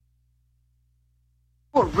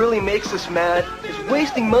what really makes us mad is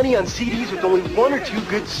wasting money on CDs with only one or two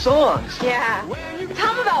good songs. Yeah.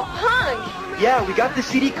 Tell them about punk. Yeah, we got this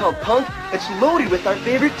CD called Punk that's loaded with our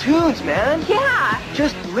favorite tunes, man. Yeah.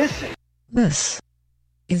 Just listen. This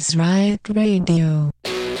is Riot Radio.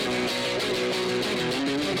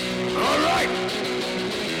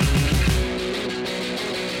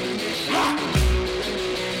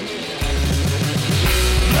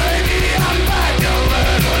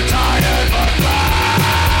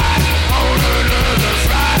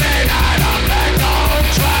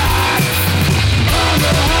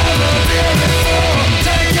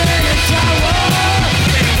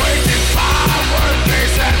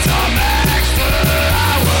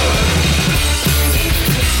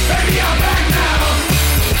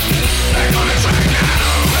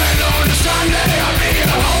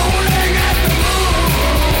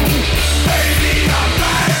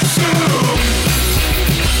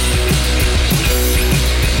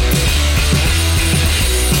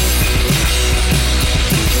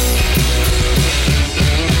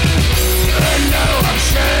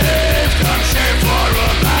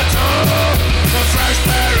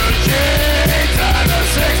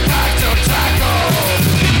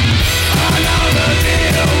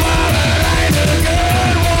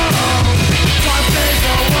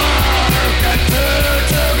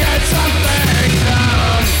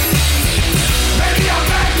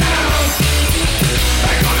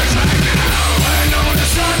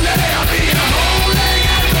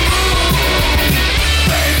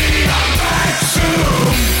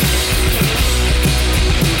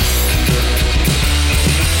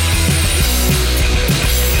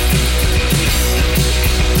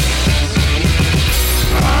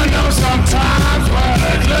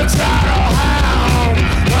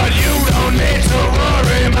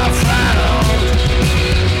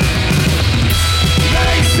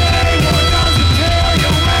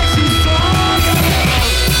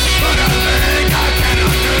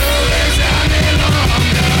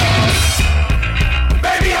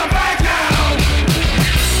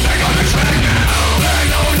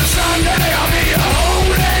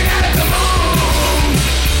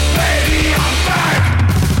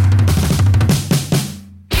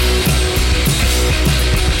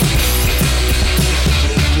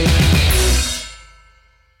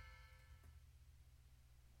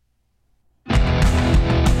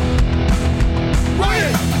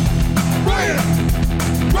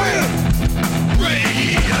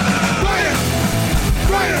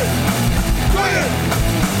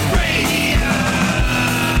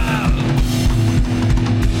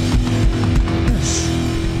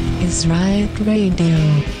 Riot Radio.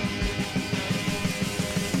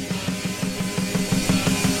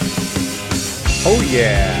 Oh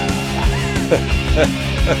yeah.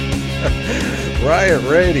 Riot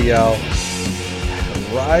Radio.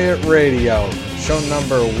 Riot Radio. Show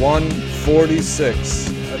number 146.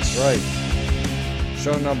 That's right.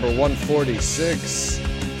 Show number 146.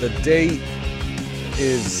 The date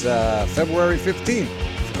is February 15th,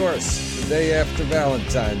 of course. The day after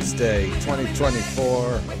Valentine's Day,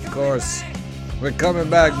 2024. Of course. We're coming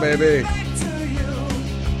back, baby.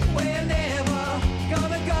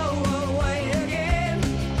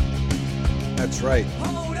 That's right.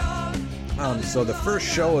 So the first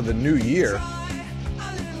show of the new year,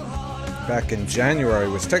 back in January,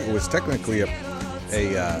 was technically a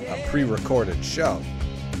pre-recorded show.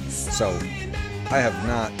 So I have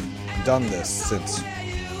not done this since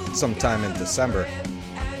sometime in December.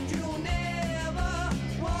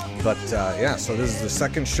 But yeah, so this is the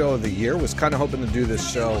second show of the year. Was kind of hoping to do this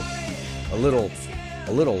show a little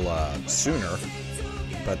sooner.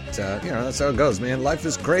 But, you know, that's how it goes, man. Life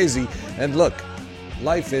is crazy. And look,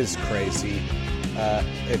 life is crazy.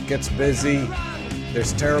 It gets busy.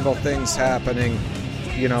 There's terrible things happening.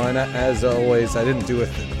 You know, and as always, I didn't do a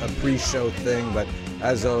pre-show thing, but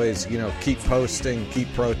as always, you know, keep posting,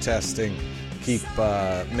 keep protesting, keep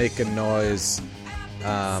making noise,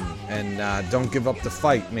 and don't give up the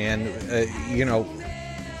fight, man. You know,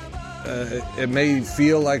 it may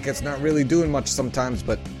feel like it's not really doing much sometimes,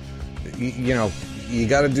 but, you know, you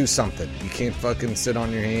got to do something. You can't fucking sit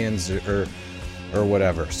on your hands or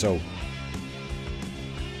whatever. So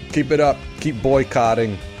keep it up. Keep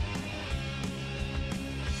boycotting.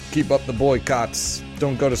 Keep up the boycotts.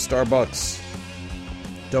 Don't go to Starbucks.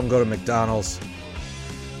 Don't go to McDonald's.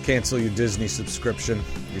 Cancel your Disney subscription,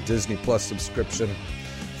 your Disney Plus subscription.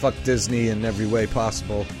 Fuck Disney in every way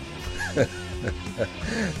possible.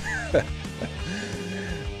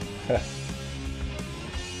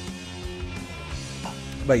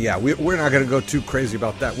 But yeah, we're not going to go too crazy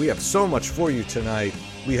about that. We have so much for you tonight.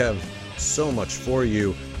 We have so much for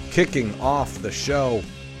you. Kicking off the show,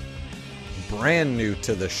 brand new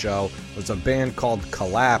to the show, was a band called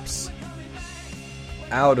Collapse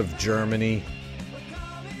out of Germany.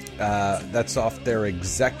 That's off their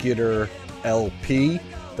Executor LP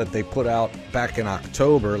that they put out back in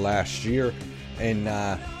October last year. And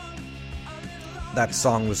that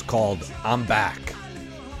song was called I'm Back.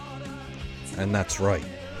 And that's right.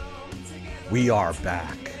 We are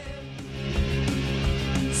back.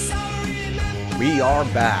 We are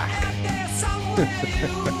back.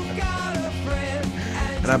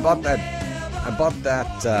 And I bought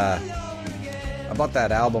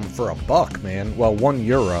that album for $1, man. Well,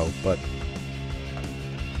 €1, but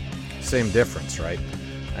same difference, right?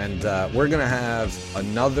 And we're gonna have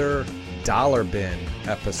another Dollar Bin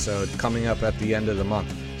episode coming up at the end of the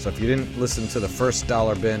month. So if you didn't listen to the first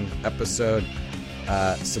Dollar Bin episode,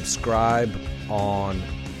 subscribe on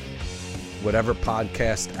whatever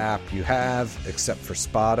podcast app you have, except for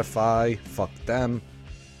Spotify. Fuck them.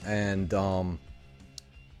 And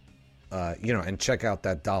and check out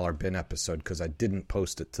that Dollar Bin episode because I didn't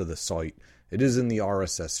post it to the site. It is in the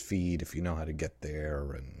RSS feed if you know how to get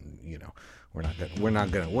there, and we're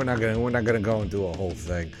not gonna go and do a whole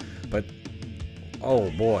thing. But oh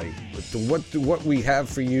boy, what we have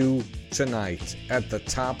for you tonight at the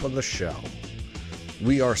top of the show,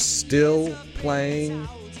 we are still playing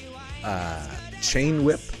Chain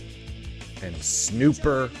Whip and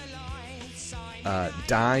Snooper.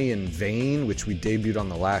 Die in Vain, which we debuted on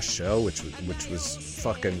the last show, which was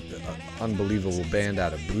fucking unbelievable band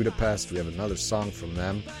out of Budapest. We have another song from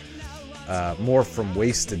them. More from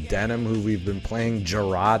Wasted Denim, who we've been playing.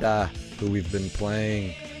 Gerada, who we've been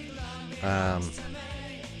playing.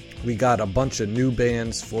 We got a bunch of new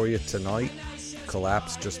bands for you tonight.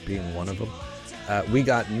 Collapse just being one of them. We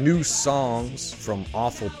got new songs from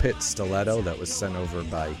Awful Pit Stiletto that was sent over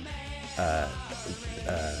by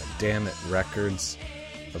Damn It Records,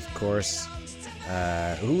 of course.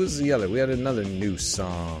 Who was the other? We had another new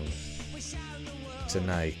song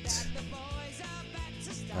tonight.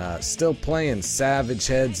 Still playing Savage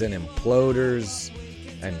Heads and Imploders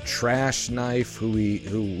and Trash Knife, who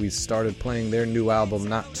we started playing their new album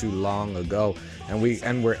not too long ago, and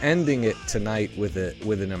we're ending it tonight with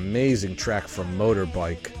an amazing track from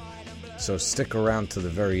Motorbike. So stick around to the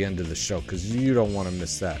very end of the show because you don't want to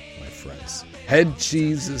miss that, my friends. Head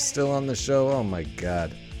Cheese is still on the show. Oh my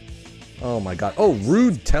god. Oh,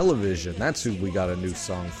 Rude Television. That's who we got a new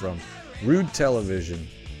song from. Rude Television.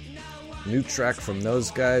 New track from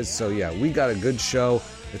those guys. So yeah, we got a good show.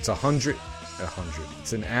 It's 100.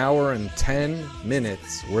 It's an hour and 10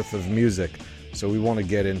 minutes worth of music. So we want to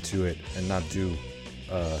get into it and not do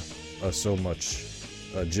so much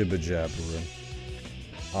jibber jabbering.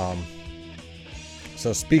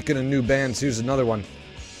 So speaking of new bands, here's another one.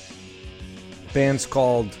 Band's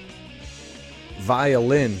called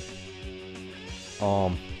Violin.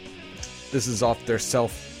 This is off their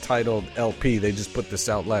self-titled LP. They just put this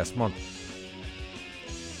out last month.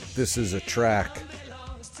 This is a track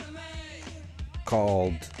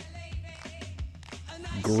called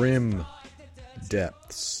Grim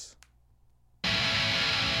Depths.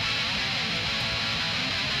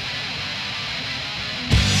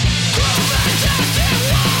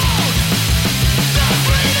 This world,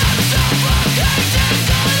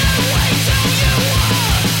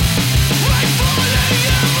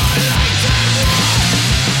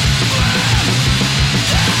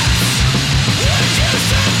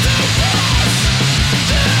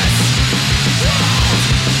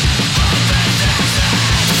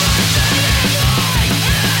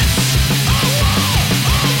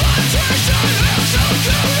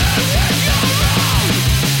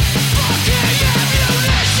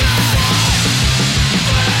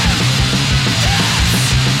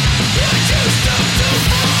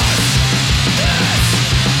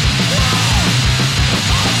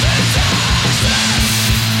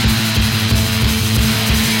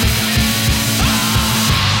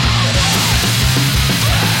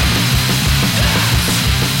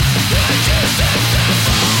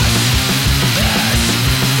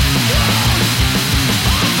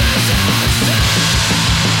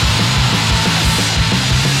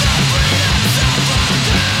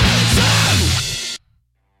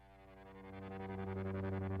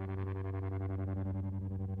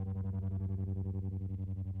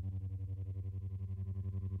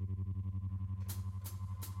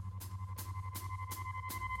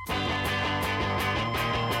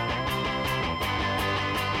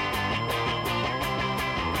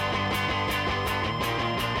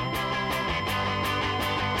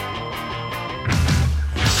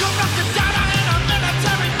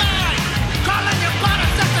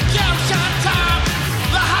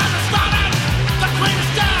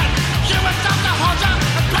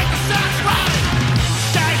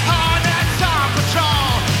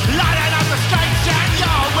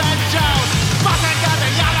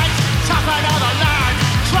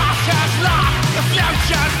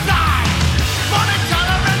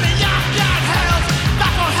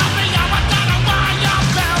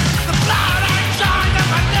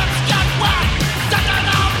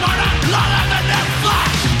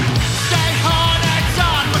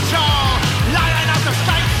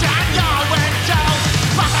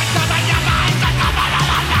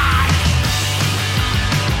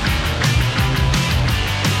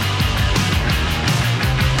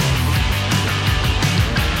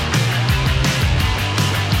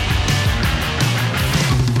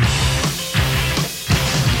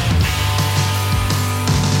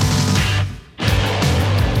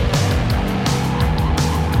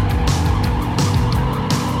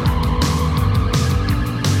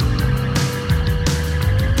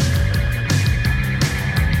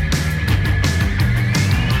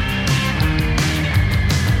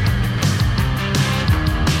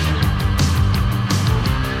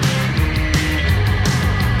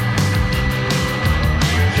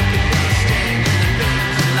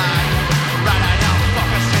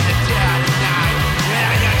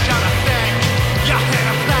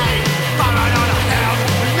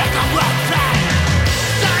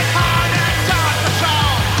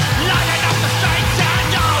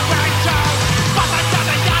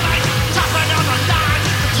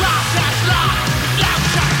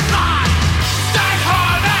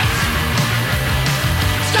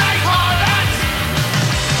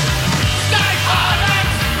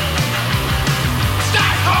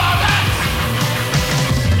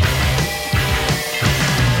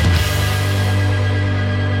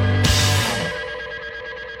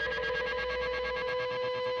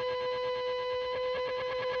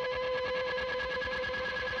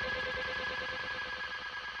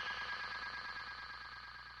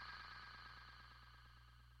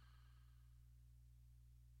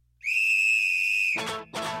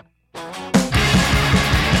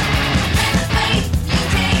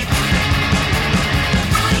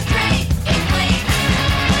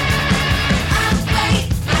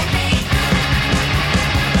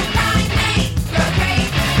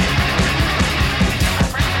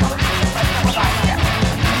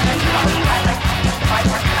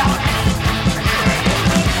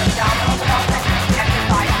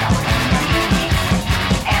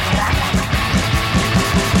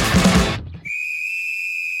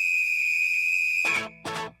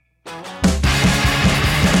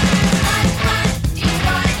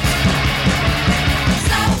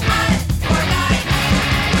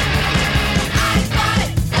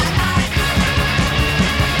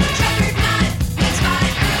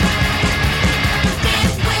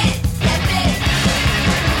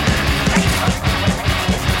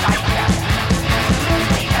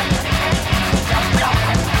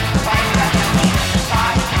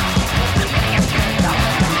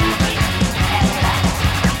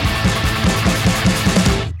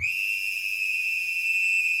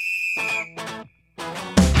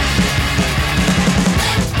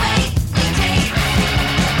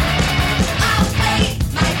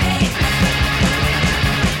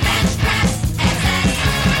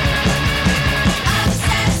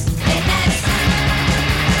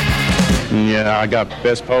 Yeah, I got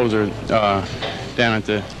best poser down at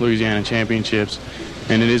the Louisiana Championships,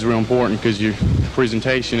 and it is real important because your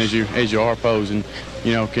presentation as you are posing,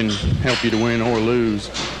 can help you to win or lose,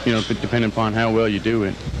 depending upon how well you do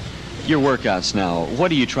it. Your workouts now, what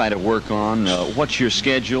do you try to work on? What's your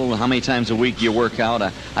schedule? How many times a week do you work out?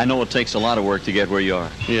 I know it takes a lot of work to get where you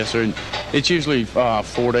are. Yes, sir. It's usually 4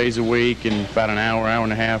 days a week and about an hour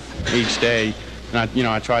and a half each day. And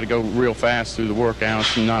I try to go real fast through the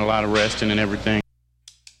workouts and not a lot of resting and everything.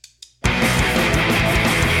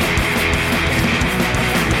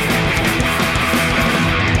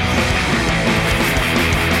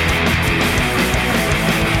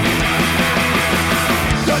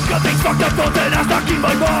 Got things fucked up, thoughts and I'm stuck in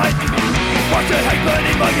my mind. Watch the hate burn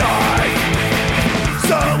in my eyes.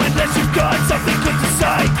 So unless you've got something good to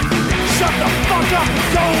say, shut the fuck up,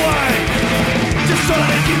 go away. Just trying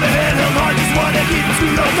to keep my head held high, just wanna keep it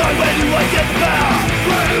screwed on tight. Where do I get the power?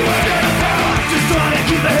 Where do I get the power? Just trying to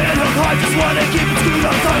keep my head held high, just wanna keep it screwed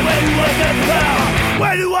on tight. Where do I get the power?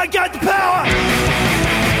 Where do I get the power?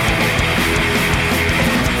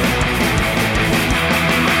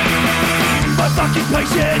 My fucking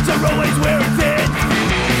patience are always wearing thin,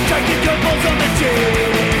 taking your balls on the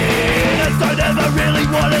chin. I don't ever really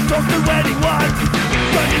wanna talk to anyone.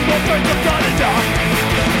 Don't need more friends, I've got enough.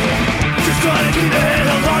 Just trying to keep the head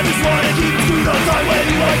held high, just wanna keep it screwed on tight. Where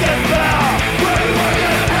do I get the power? Where do I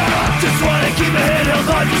get the power? Just wanna keep my head held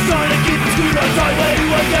high, just trying to keep it screwed on tight. Where do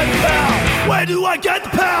I get the power? Where do I get the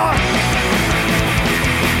power?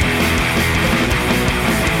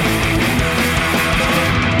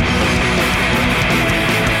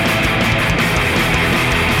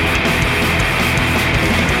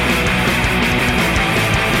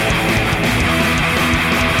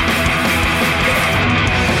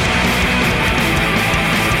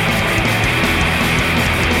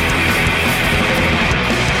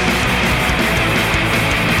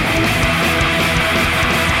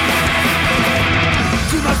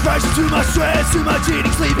 Too much stress, too much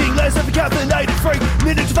eating, sleeping less, every caffeinated freak.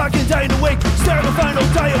 Minutes fucking day in a week, stare at my phone all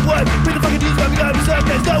day at work. Read the fucking news, let me go berserk,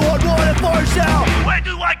 there's no hot water for a shower. Where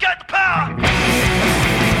do I get the power?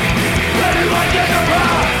 Where do I get the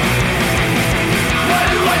power? Where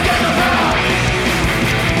do I get the power?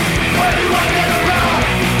 Where do I get the power?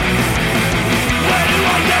 Where do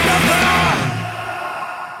I get the power?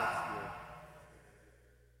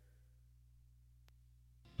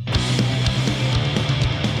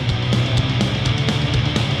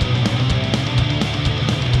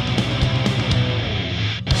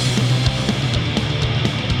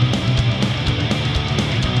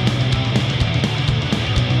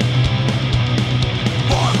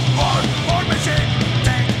 War machine,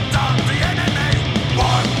 take down the enemy.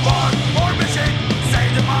 War machine.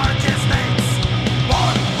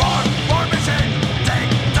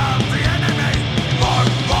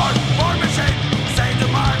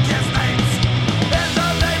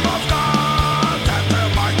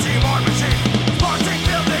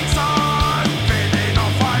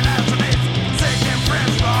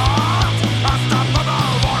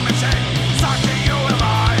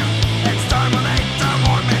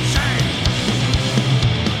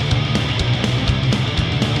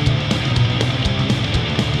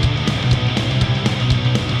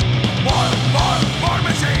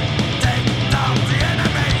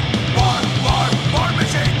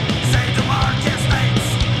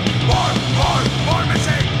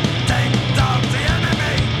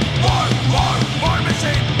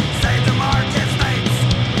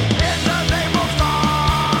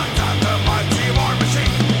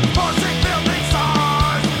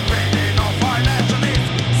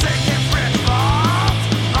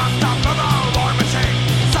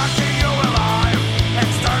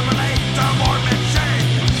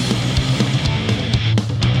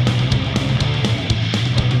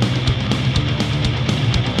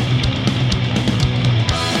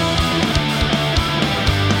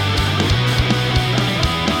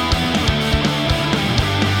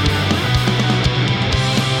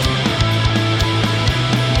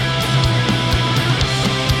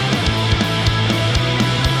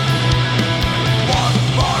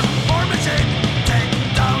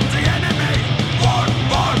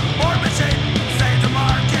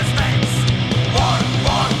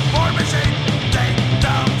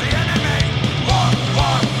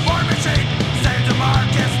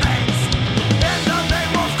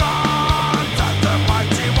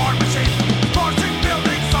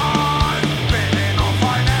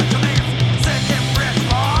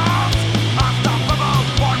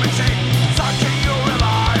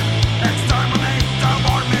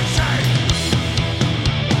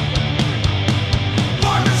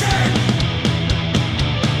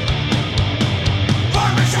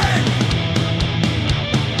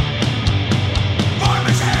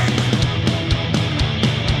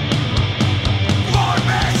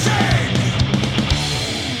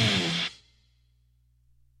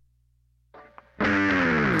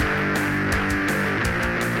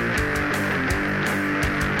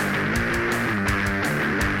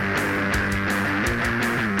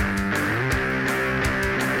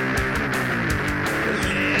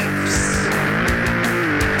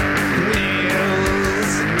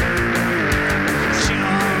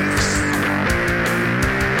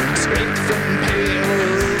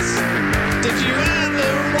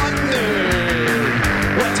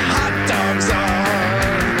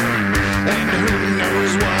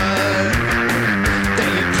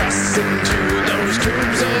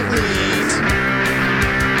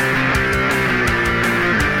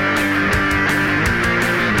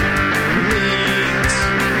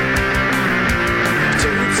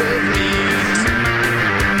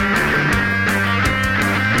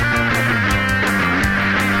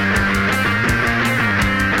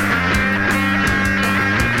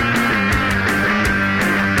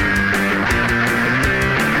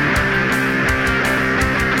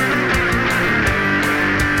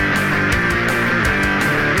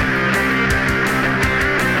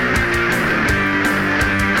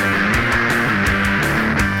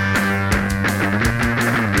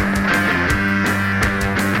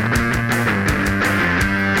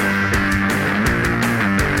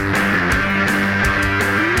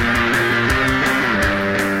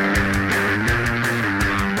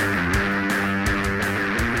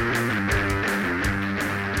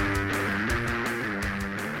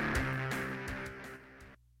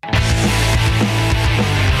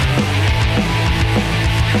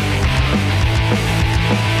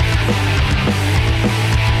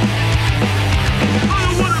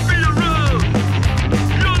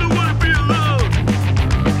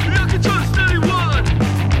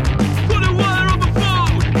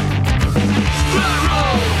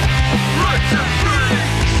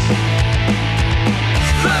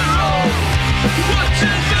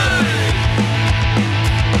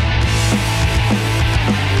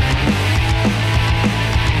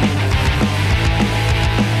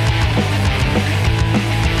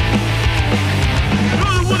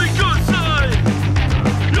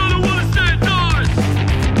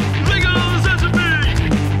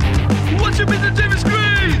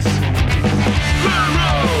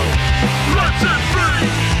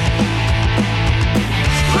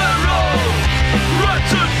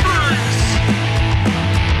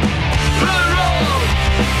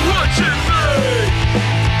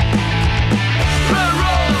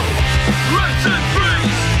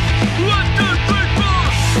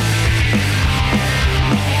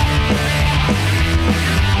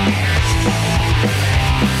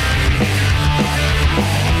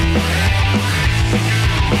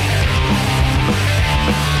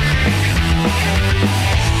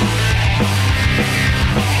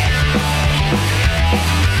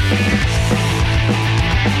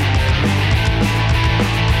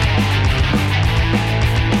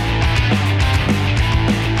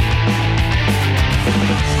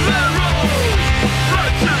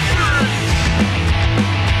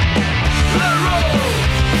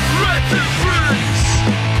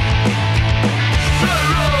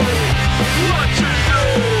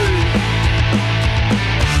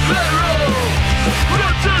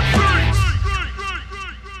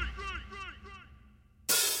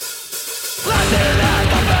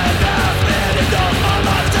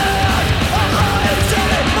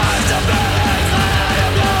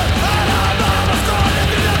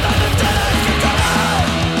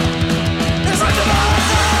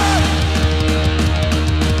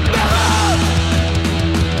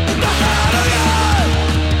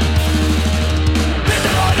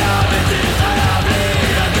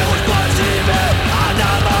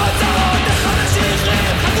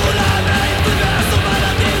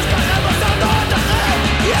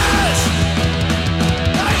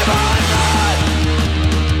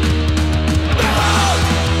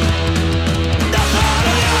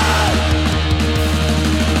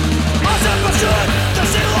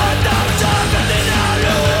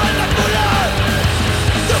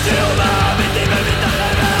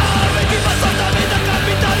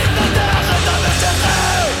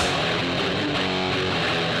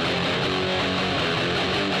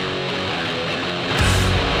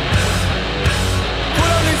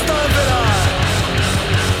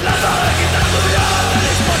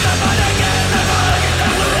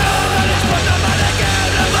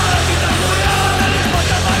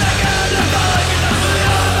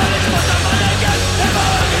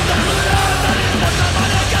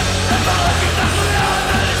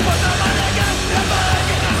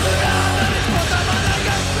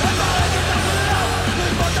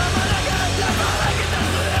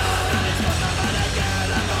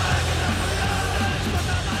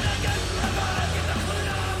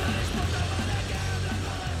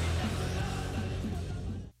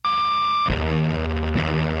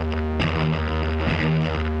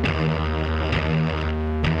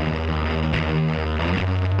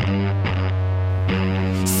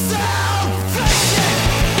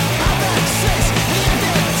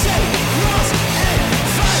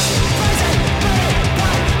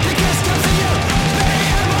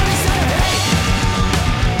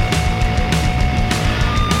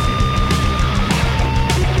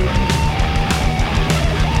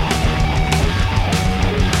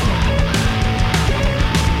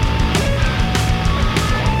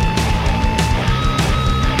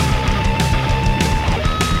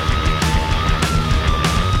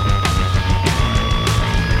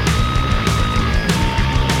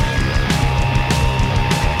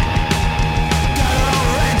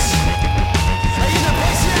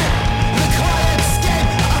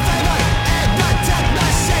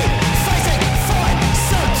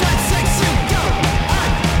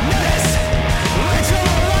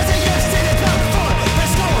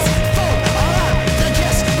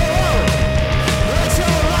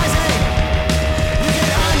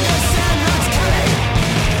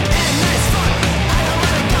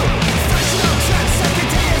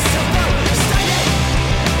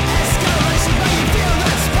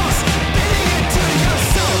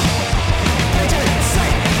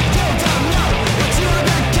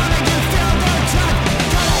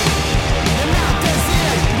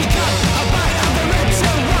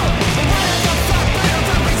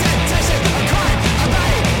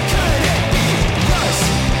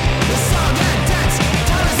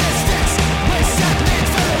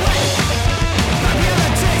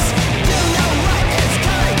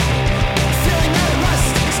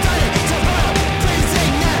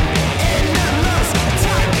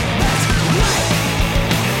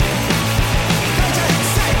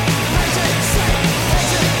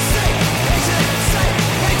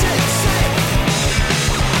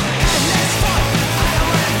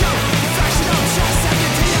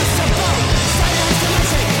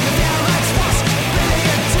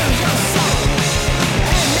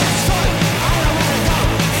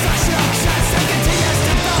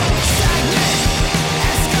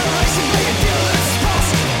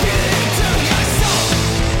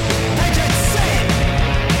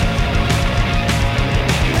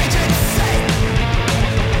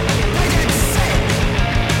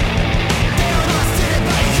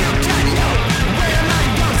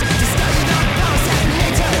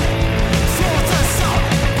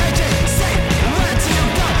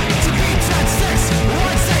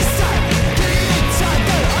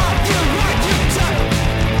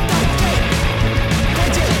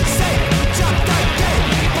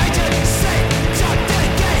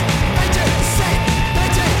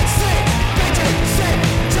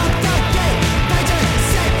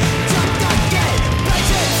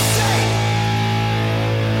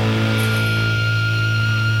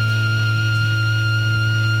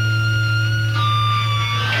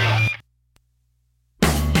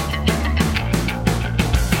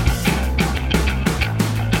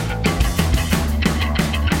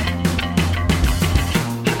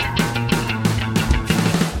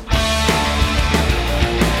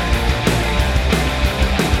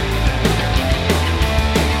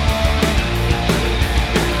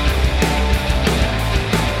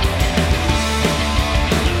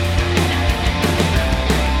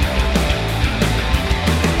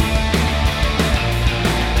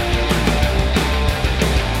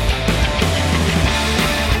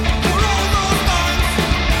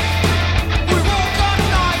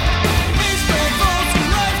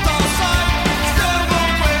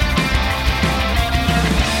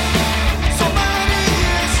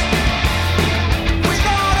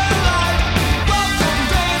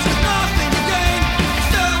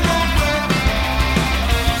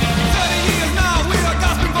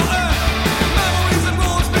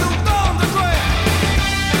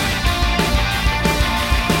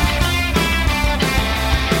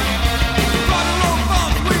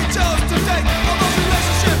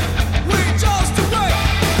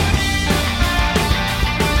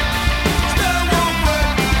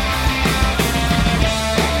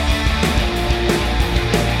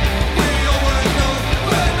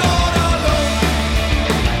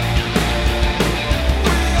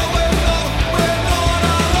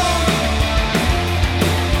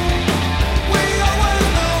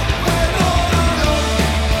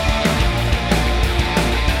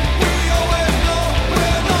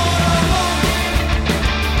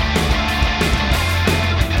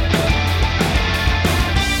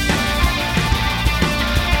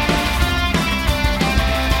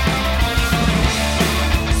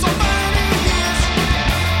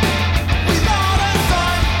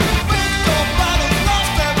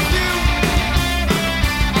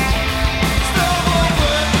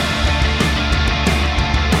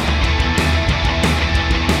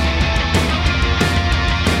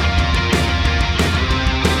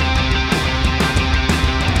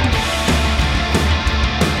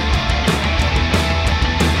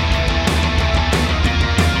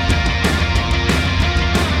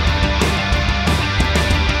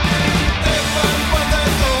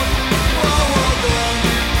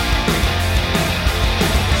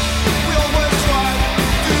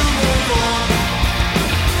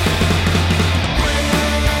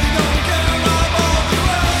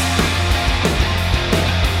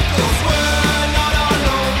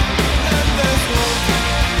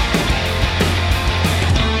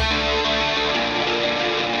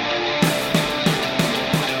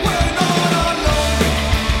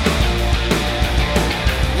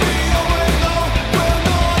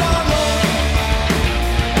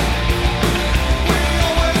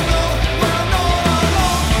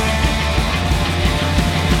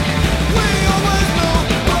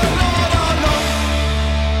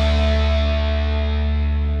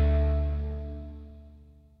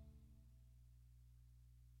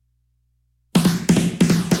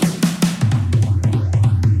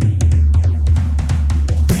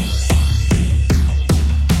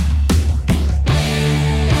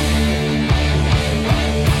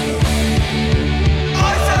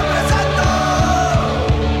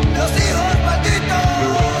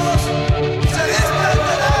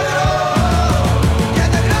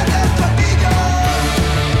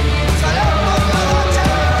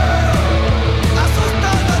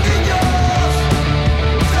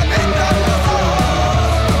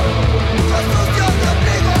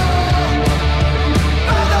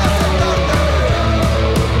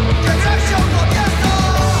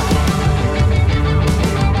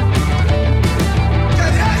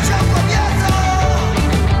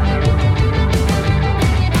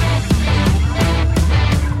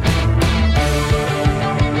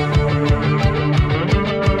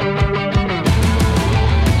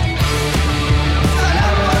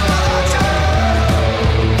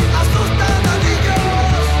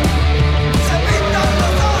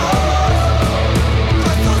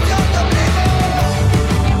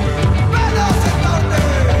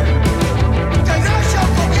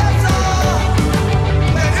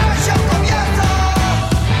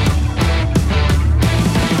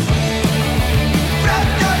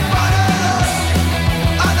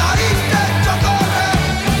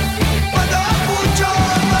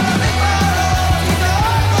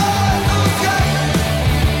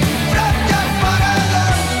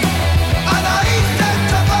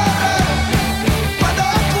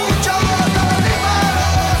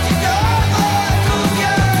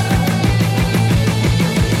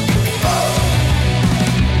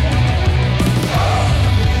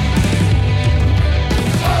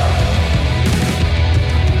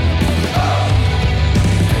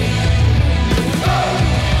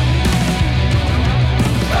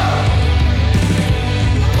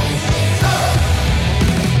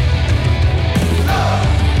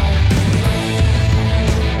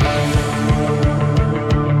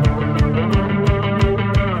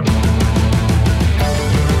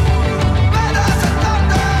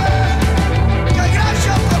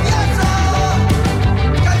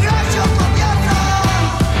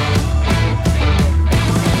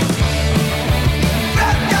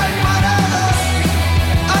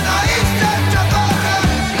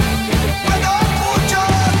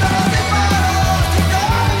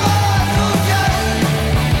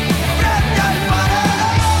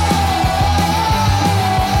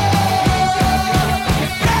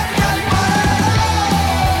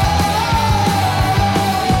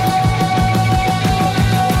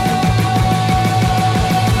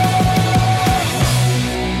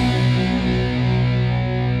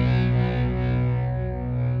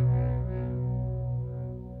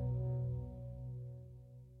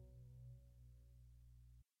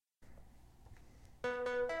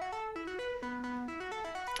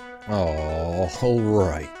 Oh, all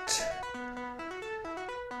right.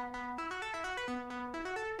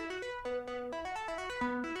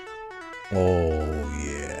 Oh,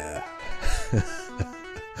 yeah.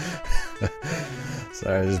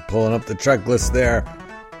 Sorry, just pulling up the track list there.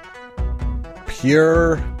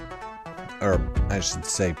 Pura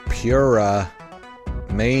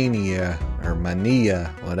Mania, or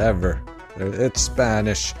Mania, whatever. It's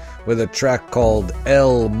Spanish, with a track called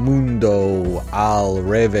El Mundo al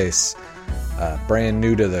Revés. Brand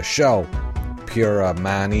new to the show. Pura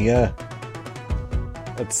Mania.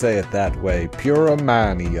 Let's say it that way. Pura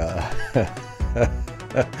Mania.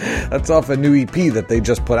 That's off a new EP that they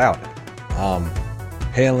just put out.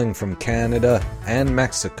 Hailing from Canada and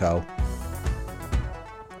Mexico.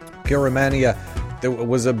 Pura Mania, there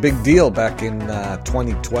was a big deal back in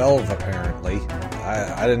 2012, apparently.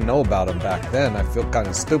 I didn't know about him back then. I feel kind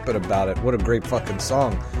of stupid about it. What a great fucking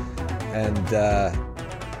song. And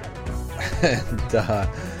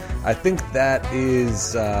I think that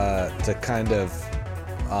is to kind of...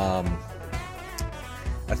 I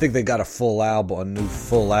think they got a new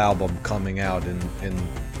full album coming out in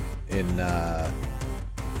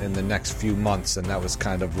the next few months, and that was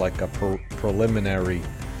kind of like a preliminary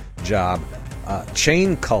job.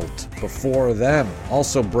 Chain Cult before them,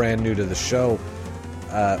 also brand new to the show,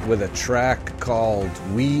 with a track called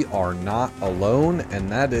We Are Not Alone, and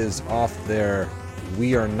that is off their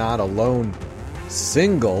We Are Not Alone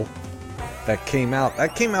single that came out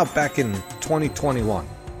back in 2021.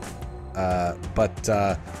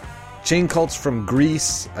 But Chain Cult's from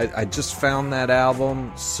Greece. I just found that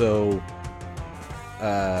album, so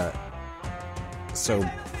I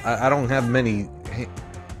don't have many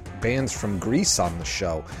bands from Greece on the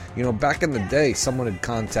show. You know, back in the day, someone had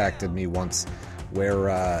contacted me once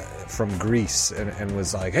from Greece and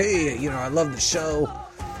was like, hey, you know, I love the show.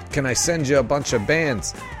 Can I send you a bunch of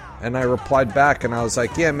bands? And I replied back and I was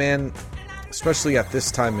like, yeah, man, especially at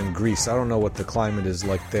this time in Greece. I don't know what the climate is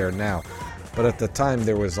like there now, but at the time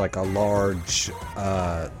there was like a large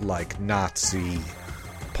like Nazi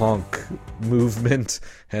punk movement,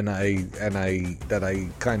 and I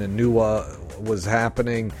kind of knew was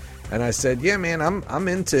happening, and I said, yeah, man, I'm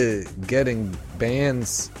into getting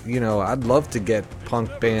bands. You know, I'd love to get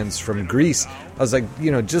punk bands from Greece. I was like,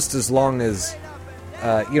 you know, just as long as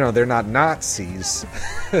you know, they're not Nazis.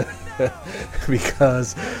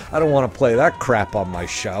 Because I don't want to play that crap on my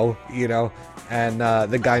show, you know. And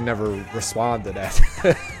the guy never responded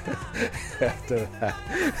after that.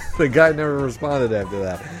 The guy never responded after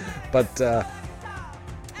that. But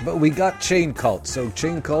we got Chain Cult. So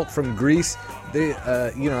Chain Cult from Greece. They,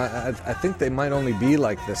 you know, I think they might only be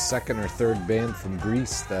like the second or third band from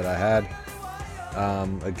Greece that I had.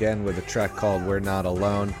 Again, with a track called We're Not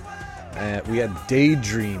Alone. We had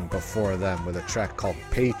Daydream before them with a track called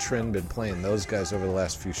Patron. Been playing those guys over the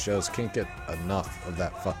last few shows. Can't get enough of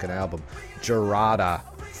that fucking album. Gerada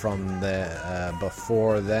from the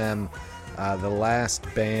before them. The last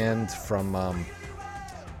band from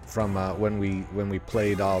when we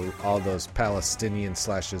played all those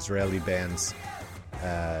Palestinian/Israeli bands.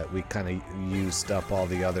 We kind of used up all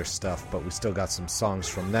the other stuff, but we still got some songs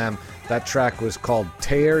from them. That track was called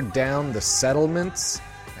Tear Down the Settlements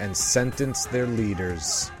and Sentence Their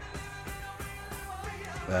Leaders.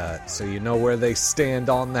 So you know where they stand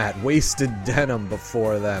on that. Wasted Denim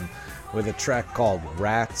before them with a track called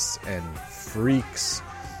Rats and Freaks.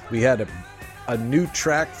 We had a new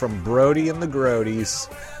track from Brody and the Grodies.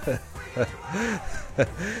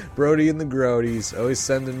 Brody and the Grodies, always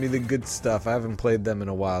sending me the good stuff. I haven't played them in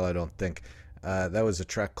a while, I don't think. That was a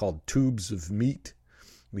track called Tubes of Meat.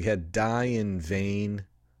 We had Die in Vain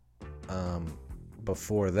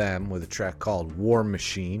before them with a track called War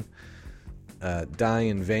Machine. Die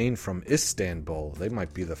in Vain from Istanbul. They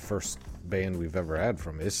might be the first band we've ever had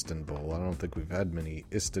from Istanbul. I don't think we've had many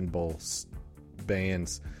Istanbul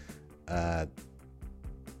bands.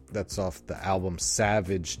 That's off the album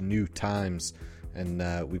Savage New Times,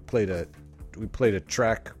 and we played a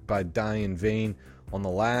track by Die in Vain on the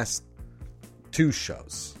last two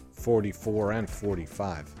shows, 44 and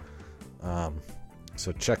 45.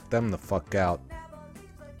 So check them the fuck out.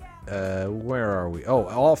 Where are we? Oh,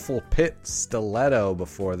 Awful Pit Stiletto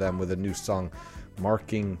before them with a new song,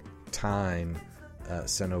 Marking Time,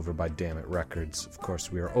 sent over by Dammit Records. Of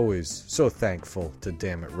course, we are always so thankful to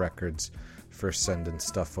Dammit Records for sending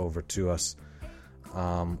stuff over to us.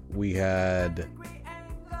 We had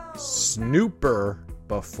Snooper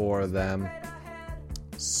before them.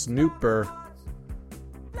 Snooper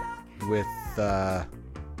with a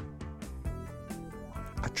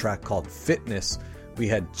track called Fitness. We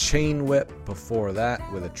had Chain Whip before that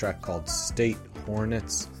with a track called State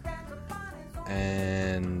Hornets.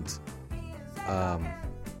 and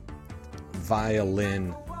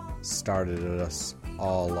Violin started us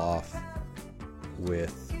all off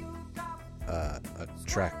with a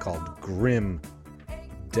track called Grim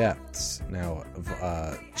Depths. Now,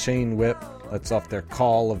 Chain Whip, that's off their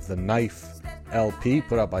Call of the Knife LP,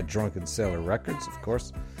 put out by Drunken Sailor Records, of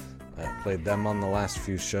course. Played them on the last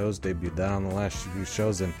few shows, debuted that on the last few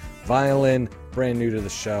shows, and Violin, brand new to the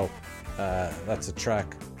show. That's a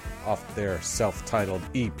track off their self-titled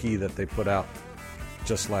EP that they put out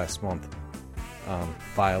just last month.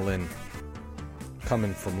 Violin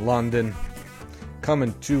coming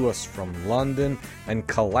to us from London, and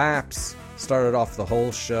Collapse started off the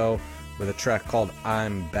whole show with a track called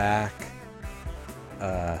I'm Back,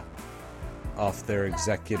 off their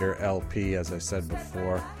Executor LP, as I said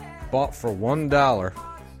before. Bought for $1.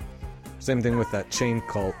 Same thing with that Chain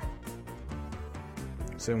Cult.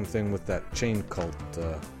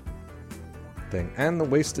 Thing. And the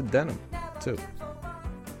Wasted Denim, too.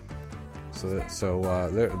 So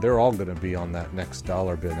they're all going to be on that next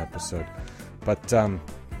Dollar Bin episode. But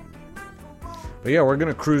yeah, we're going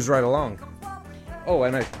to cruise right along. Oh,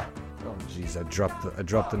 and I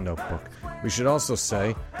dropped the notebook. We should also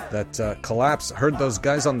say that Collapse heard those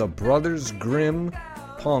guys on the Brothers Grimm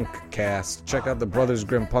Punk cast. Check out the Brothers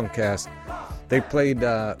Grimm Punk cast. They played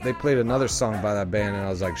another song by that band, and I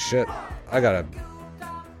was like, shit, I gotta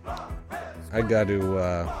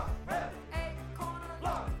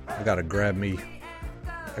grab me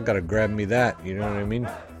that, you know what I mean?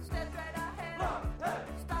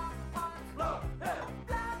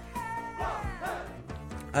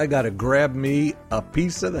 I gotta grab me a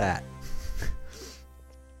piece of that.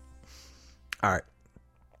 Alright.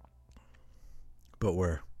 But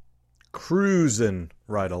we're cruising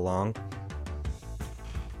right along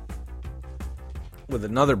with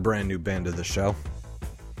another brand new band of the show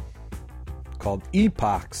called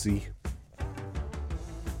Epoxy.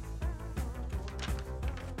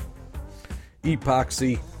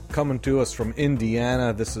 Epoxy coming to us from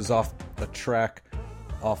Indiana. This is off the track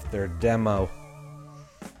off their demo.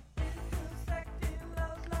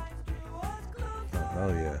 Oh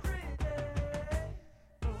yeah.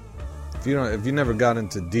 If you never got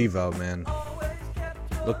into Devo, man,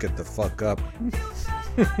 look it the fuck up.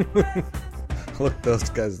 Look those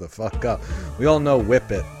guys the fuck up. We all know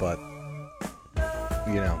Whip It, but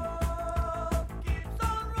you know,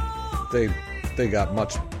 they got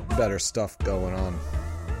much better stuff going on.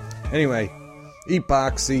 Anyway,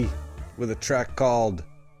 Epoxy with a track called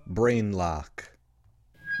Brain Lock.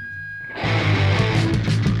 Down.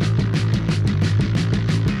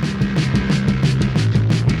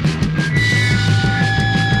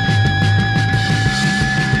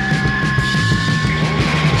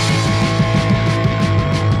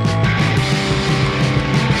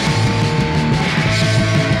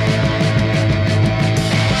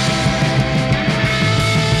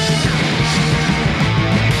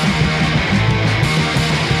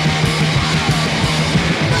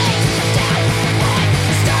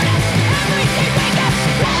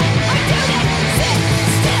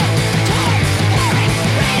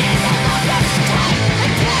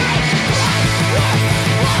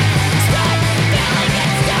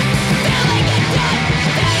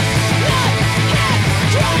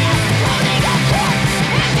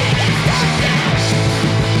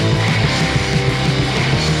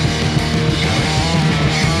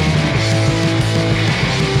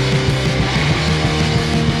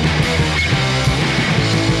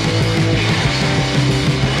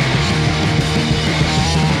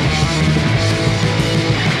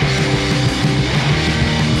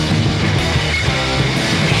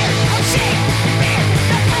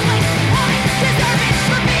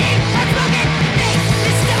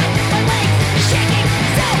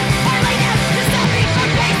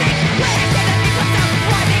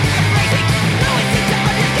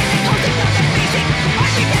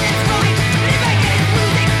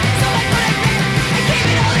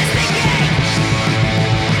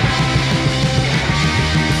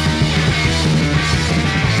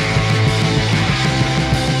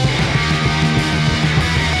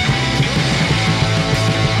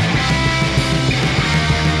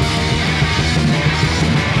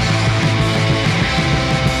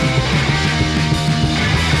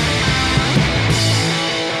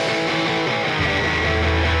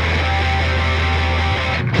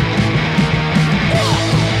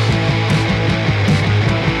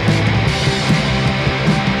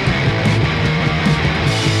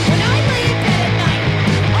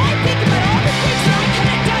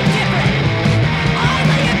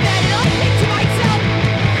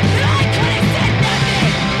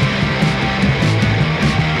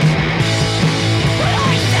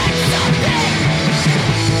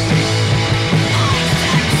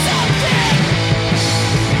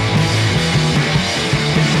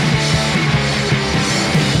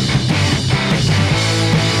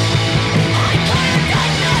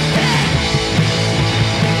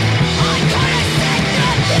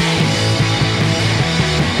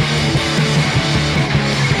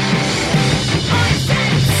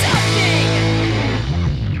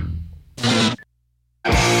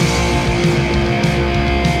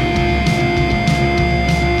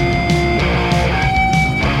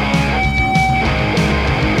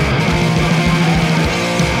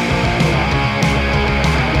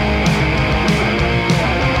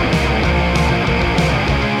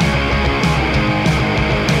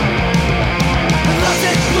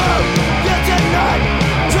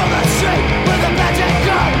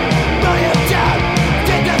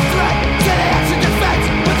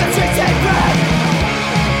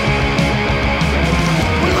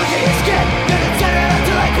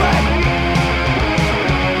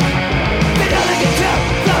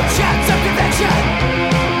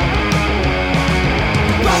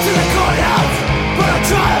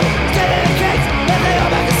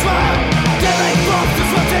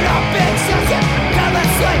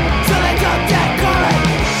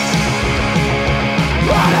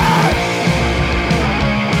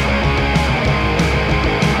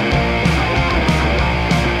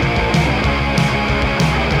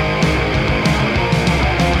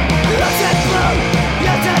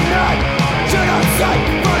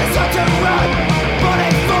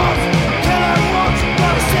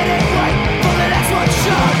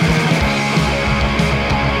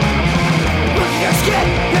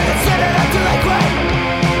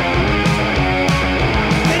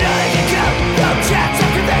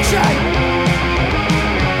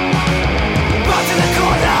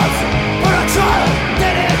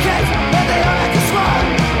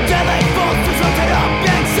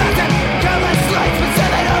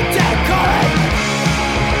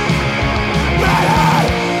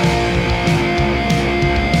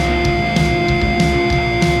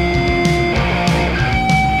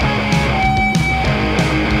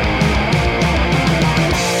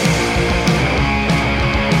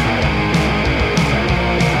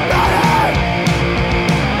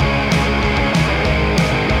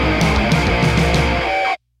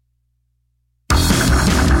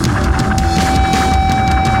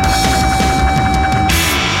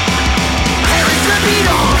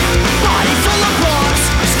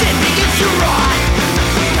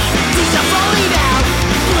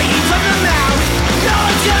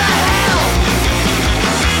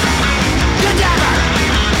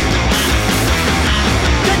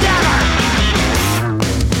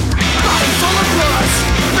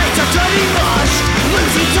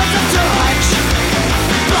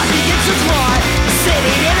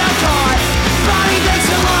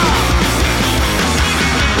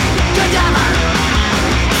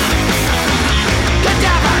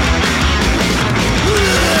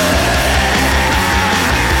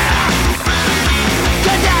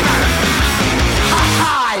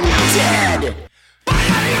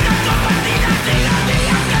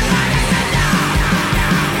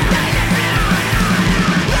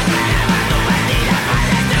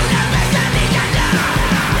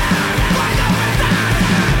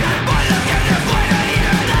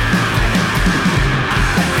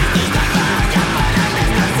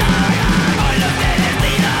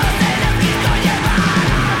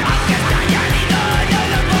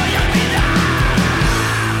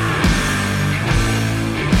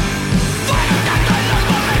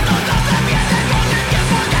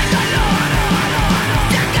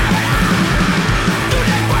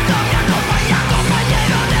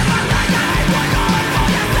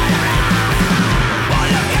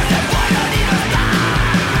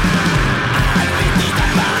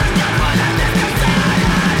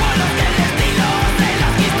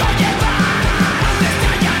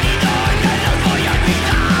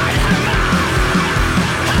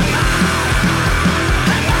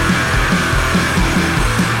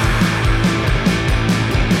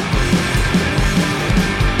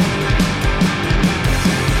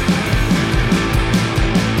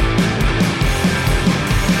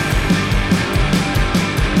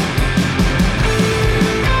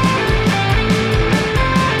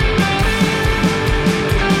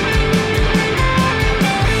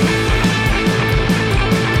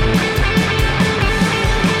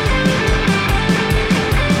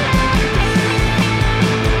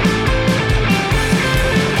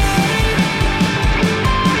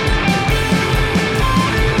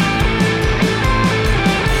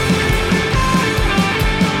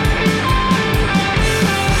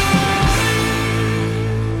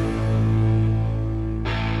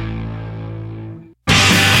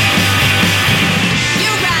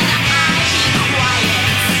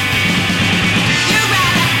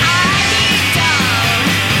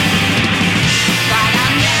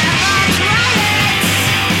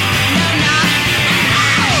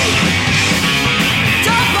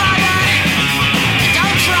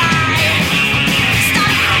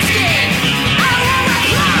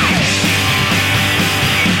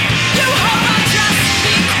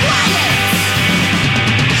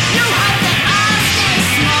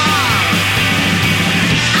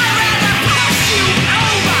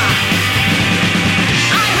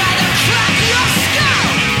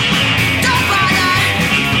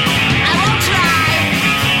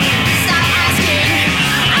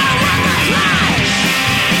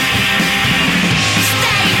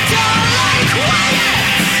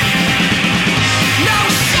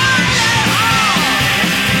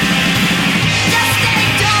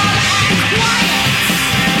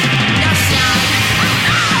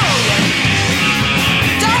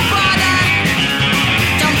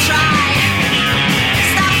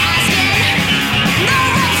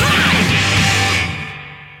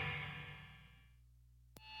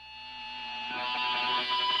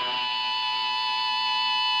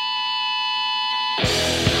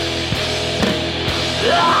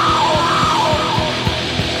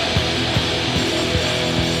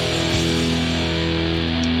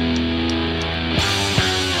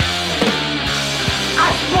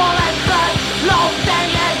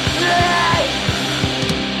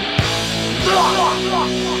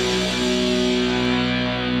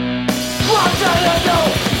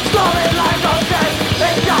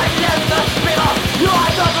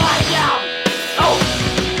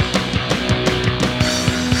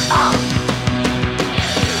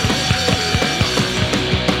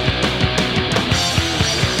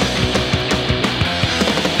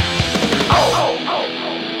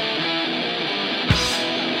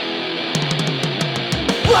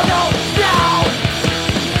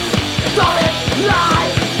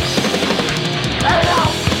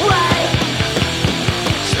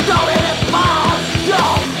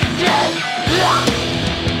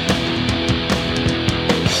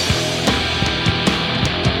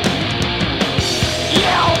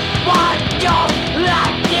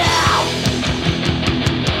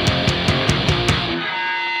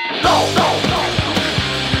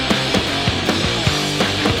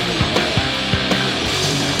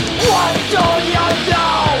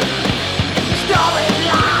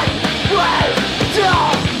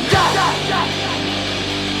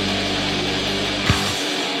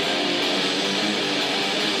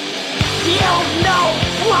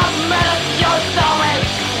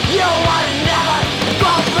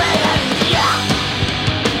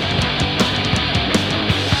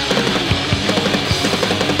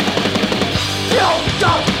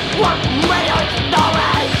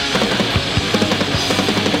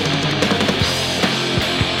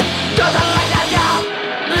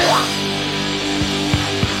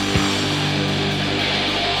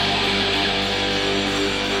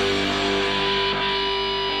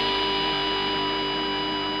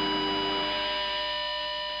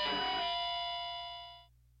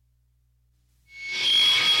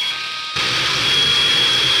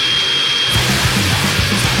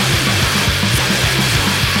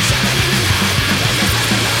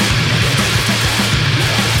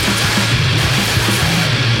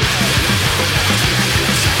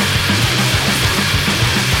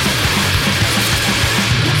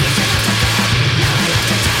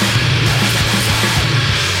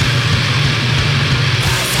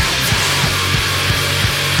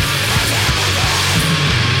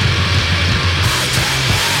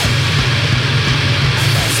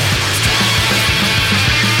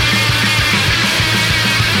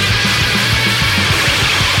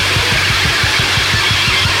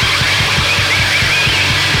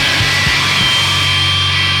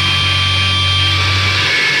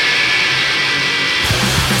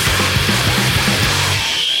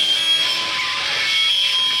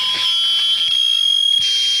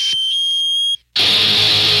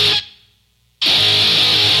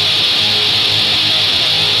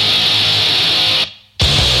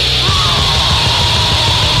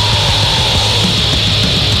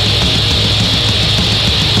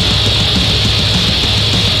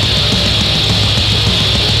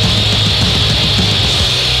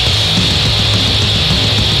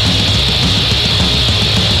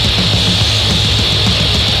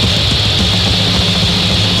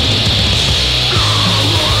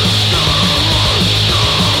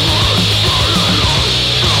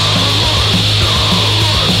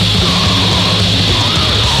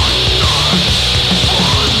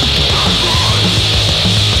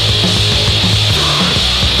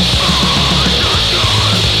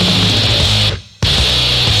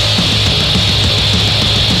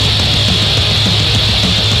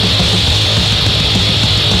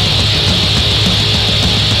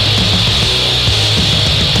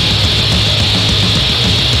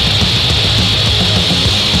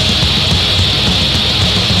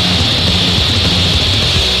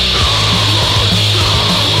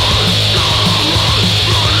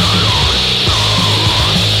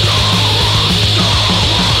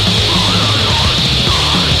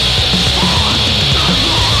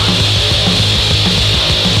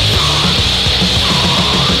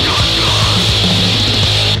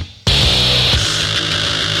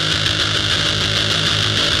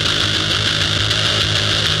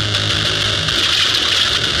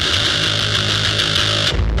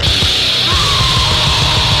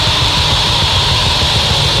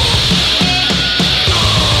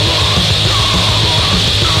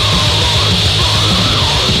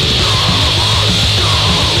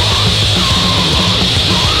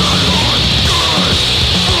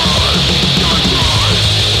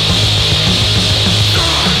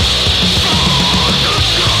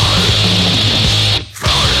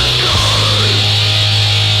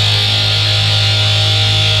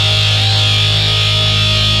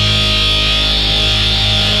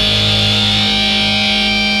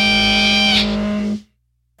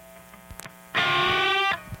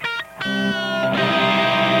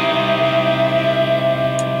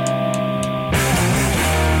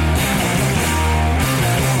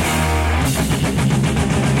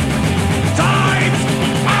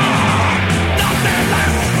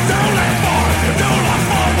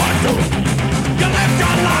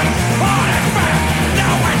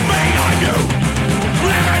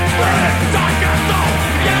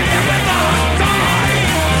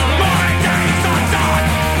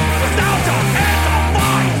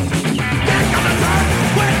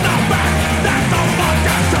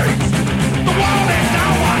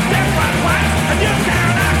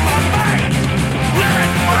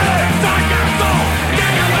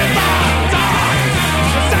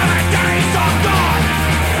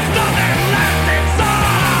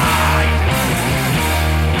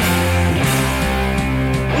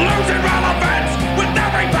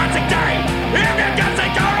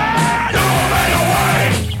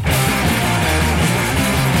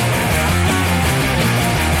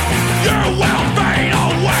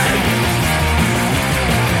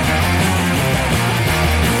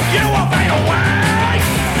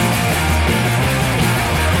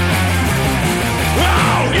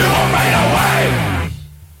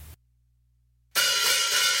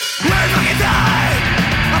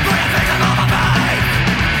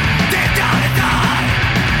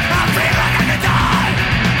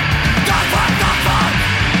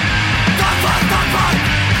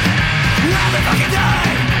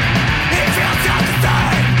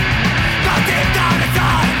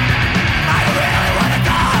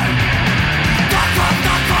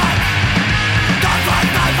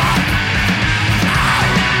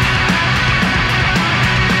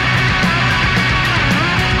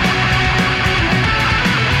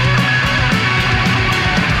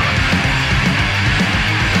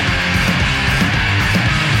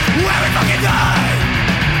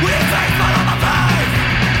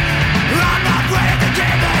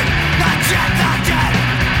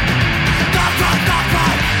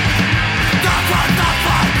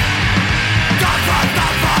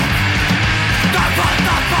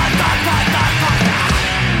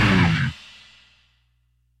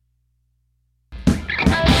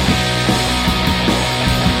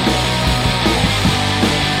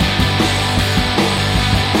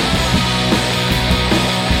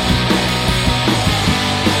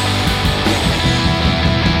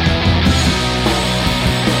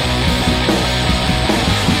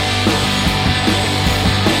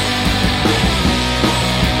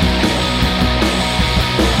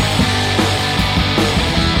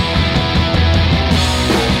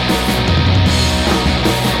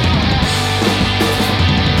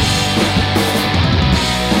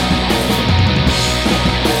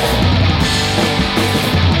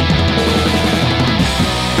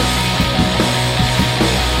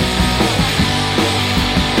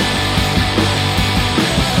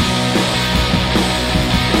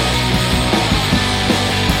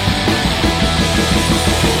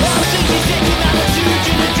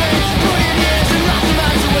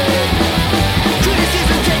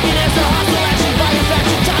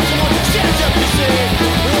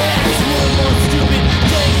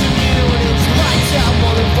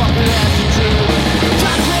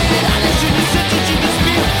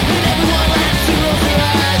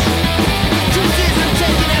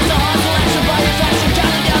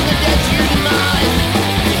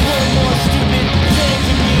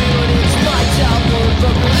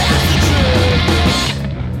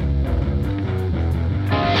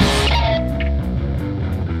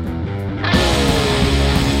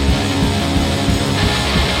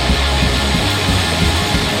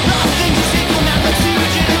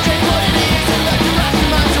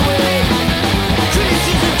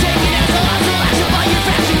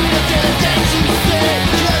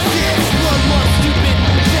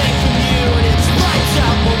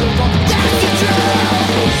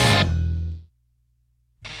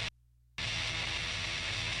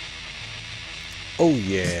 Oh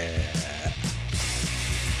yeah.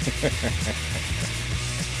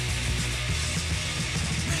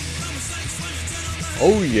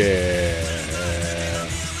 Oh yeah.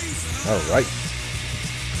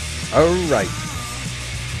 All right.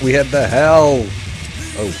 We had the hell.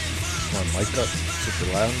 Oh, my mic up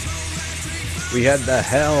super loud. We had the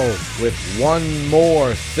hell with One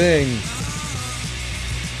More Thing.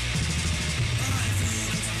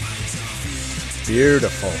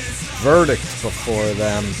 Beautiful. Verdict before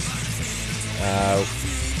them.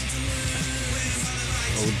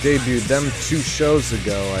 We debuted them 2 shows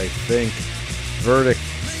ago, I think. Verdict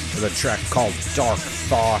with a track called Dark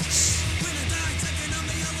Thoughts.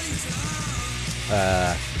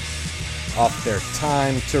 Off their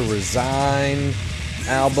Time to Resign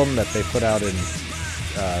album that they put out in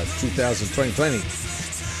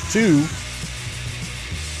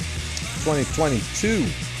 2022.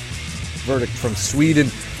 Verdict from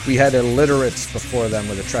Sweden. We had Illiterates before them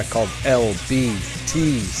with a track called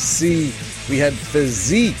LBTC. We had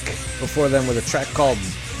Physique before them with a track called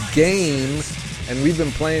Game. And we've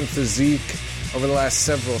been playing Physique over the last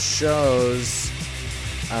several shows.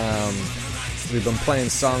 We've been playing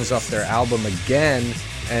songs off their album again.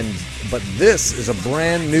 But this is a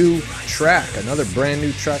brand new track. Another brand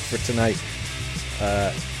new track for tonight.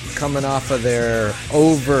 Coming off of their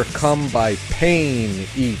Overcome by Pain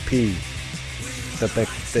EP that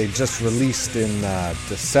they just released in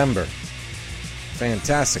December.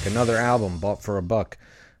 Fantastic. Another album bought for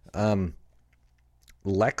 $1.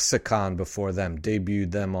 Lexicon before them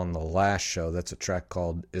debuted them on the last show. That's a track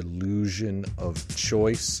called Illusion of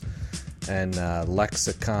Choice. And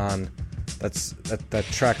Lexicon, that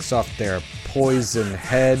track's off their Poison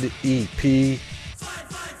Head EP,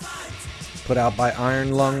 put out by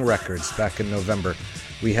Iron Lung Records back in November.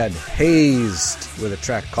 We had Hazed with a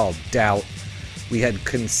track called Doubt. We had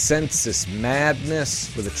Consensus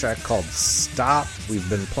Madness with a track called Stop. We've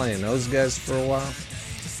been playing those guys for a while.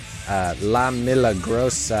 La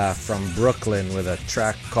Milagrosa from Brooklyn with a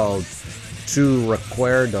track called Tu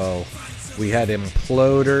Recuerdo. We had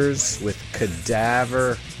Imploders with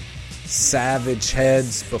Cadaver. Savage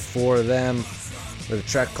Heads before them with a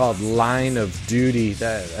track called Line of Duty.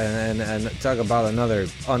 And talk about another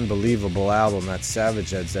unbelievable album, that Savage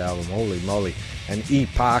Heads album. Holy moly. And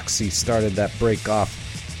Epoxy started that break off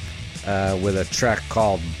with a track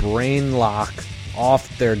called Brain Lock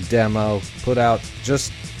off their demo, put out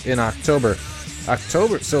just in October.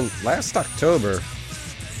 So last October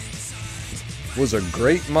was a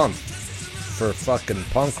great month for fucking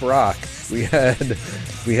punk rock. We had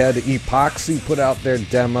Epoxy put out their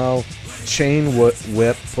demo, Chain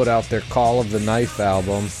Whip put out their Call of the Knife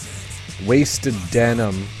album, Wasted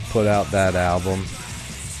Denim put out that album.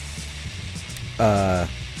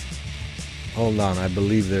 Hold on, I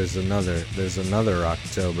believe there's another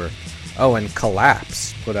October. Oh, and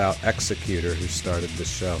Collapse put out Executor, who started the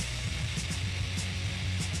show.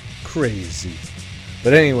 Crazy.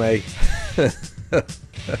 But anyway,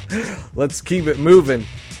 let's keep it moving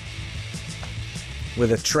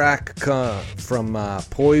with a track from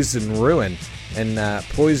Poison Ruin. And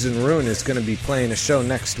Poison Ruin is going to be playing a show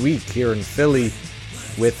next week here in Philly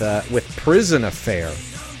with Prison Affair,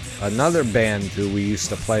 another band who we used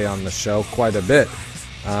to play on the show quite a bit.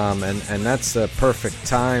 And that's the perfect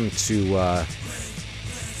time to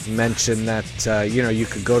mention that you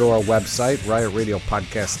could go to our website,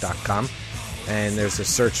 riotradiopodcast.com, and there's a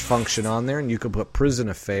search function on there, and you could put Prison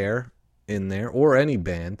Affair in there, or any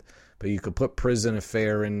band, but you could put Prison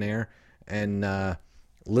Affair in there and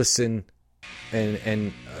listen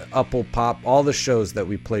and up will pop all the shows that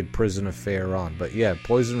we played Prison Affair on. But yeah,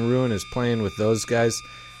 Poison Ruin is playing with those guys.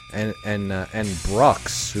 And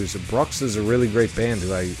Brux, Brux is a really great band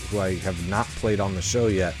who I have not played on the show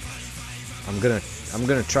yet. I'm gonna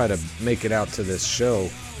try to make it out to this show,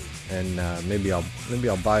 and maybe I'll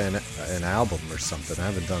buy an album or something. I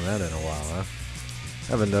haven't done that in a while,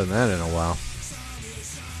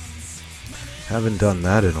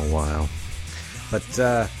 But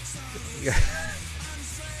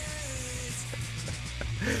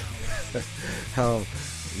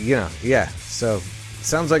So.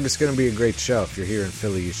 Sounds like it's going to be a great show. If you're here in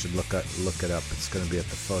Philly, you should look it up. It's going to be at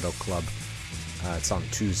the Photo Club. It's on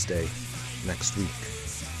Tuesday next week.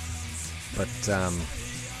 But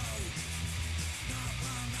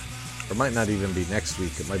or it might not even be next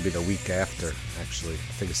week. It might be the week after, actually.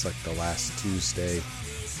 I think it's like the last Tuesday.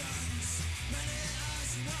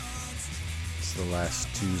 It's the last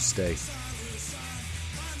Tuesday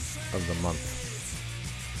of the month.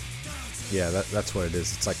 Yeah, that's what it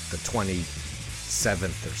is. It's like the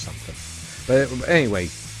 27th or something. But anyway,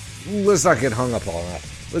 let's not get hung up on that.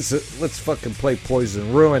 Let's fucking play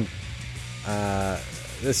Poison Ruin.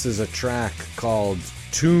 This is a track called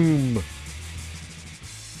Tome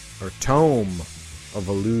of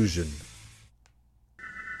Illusion.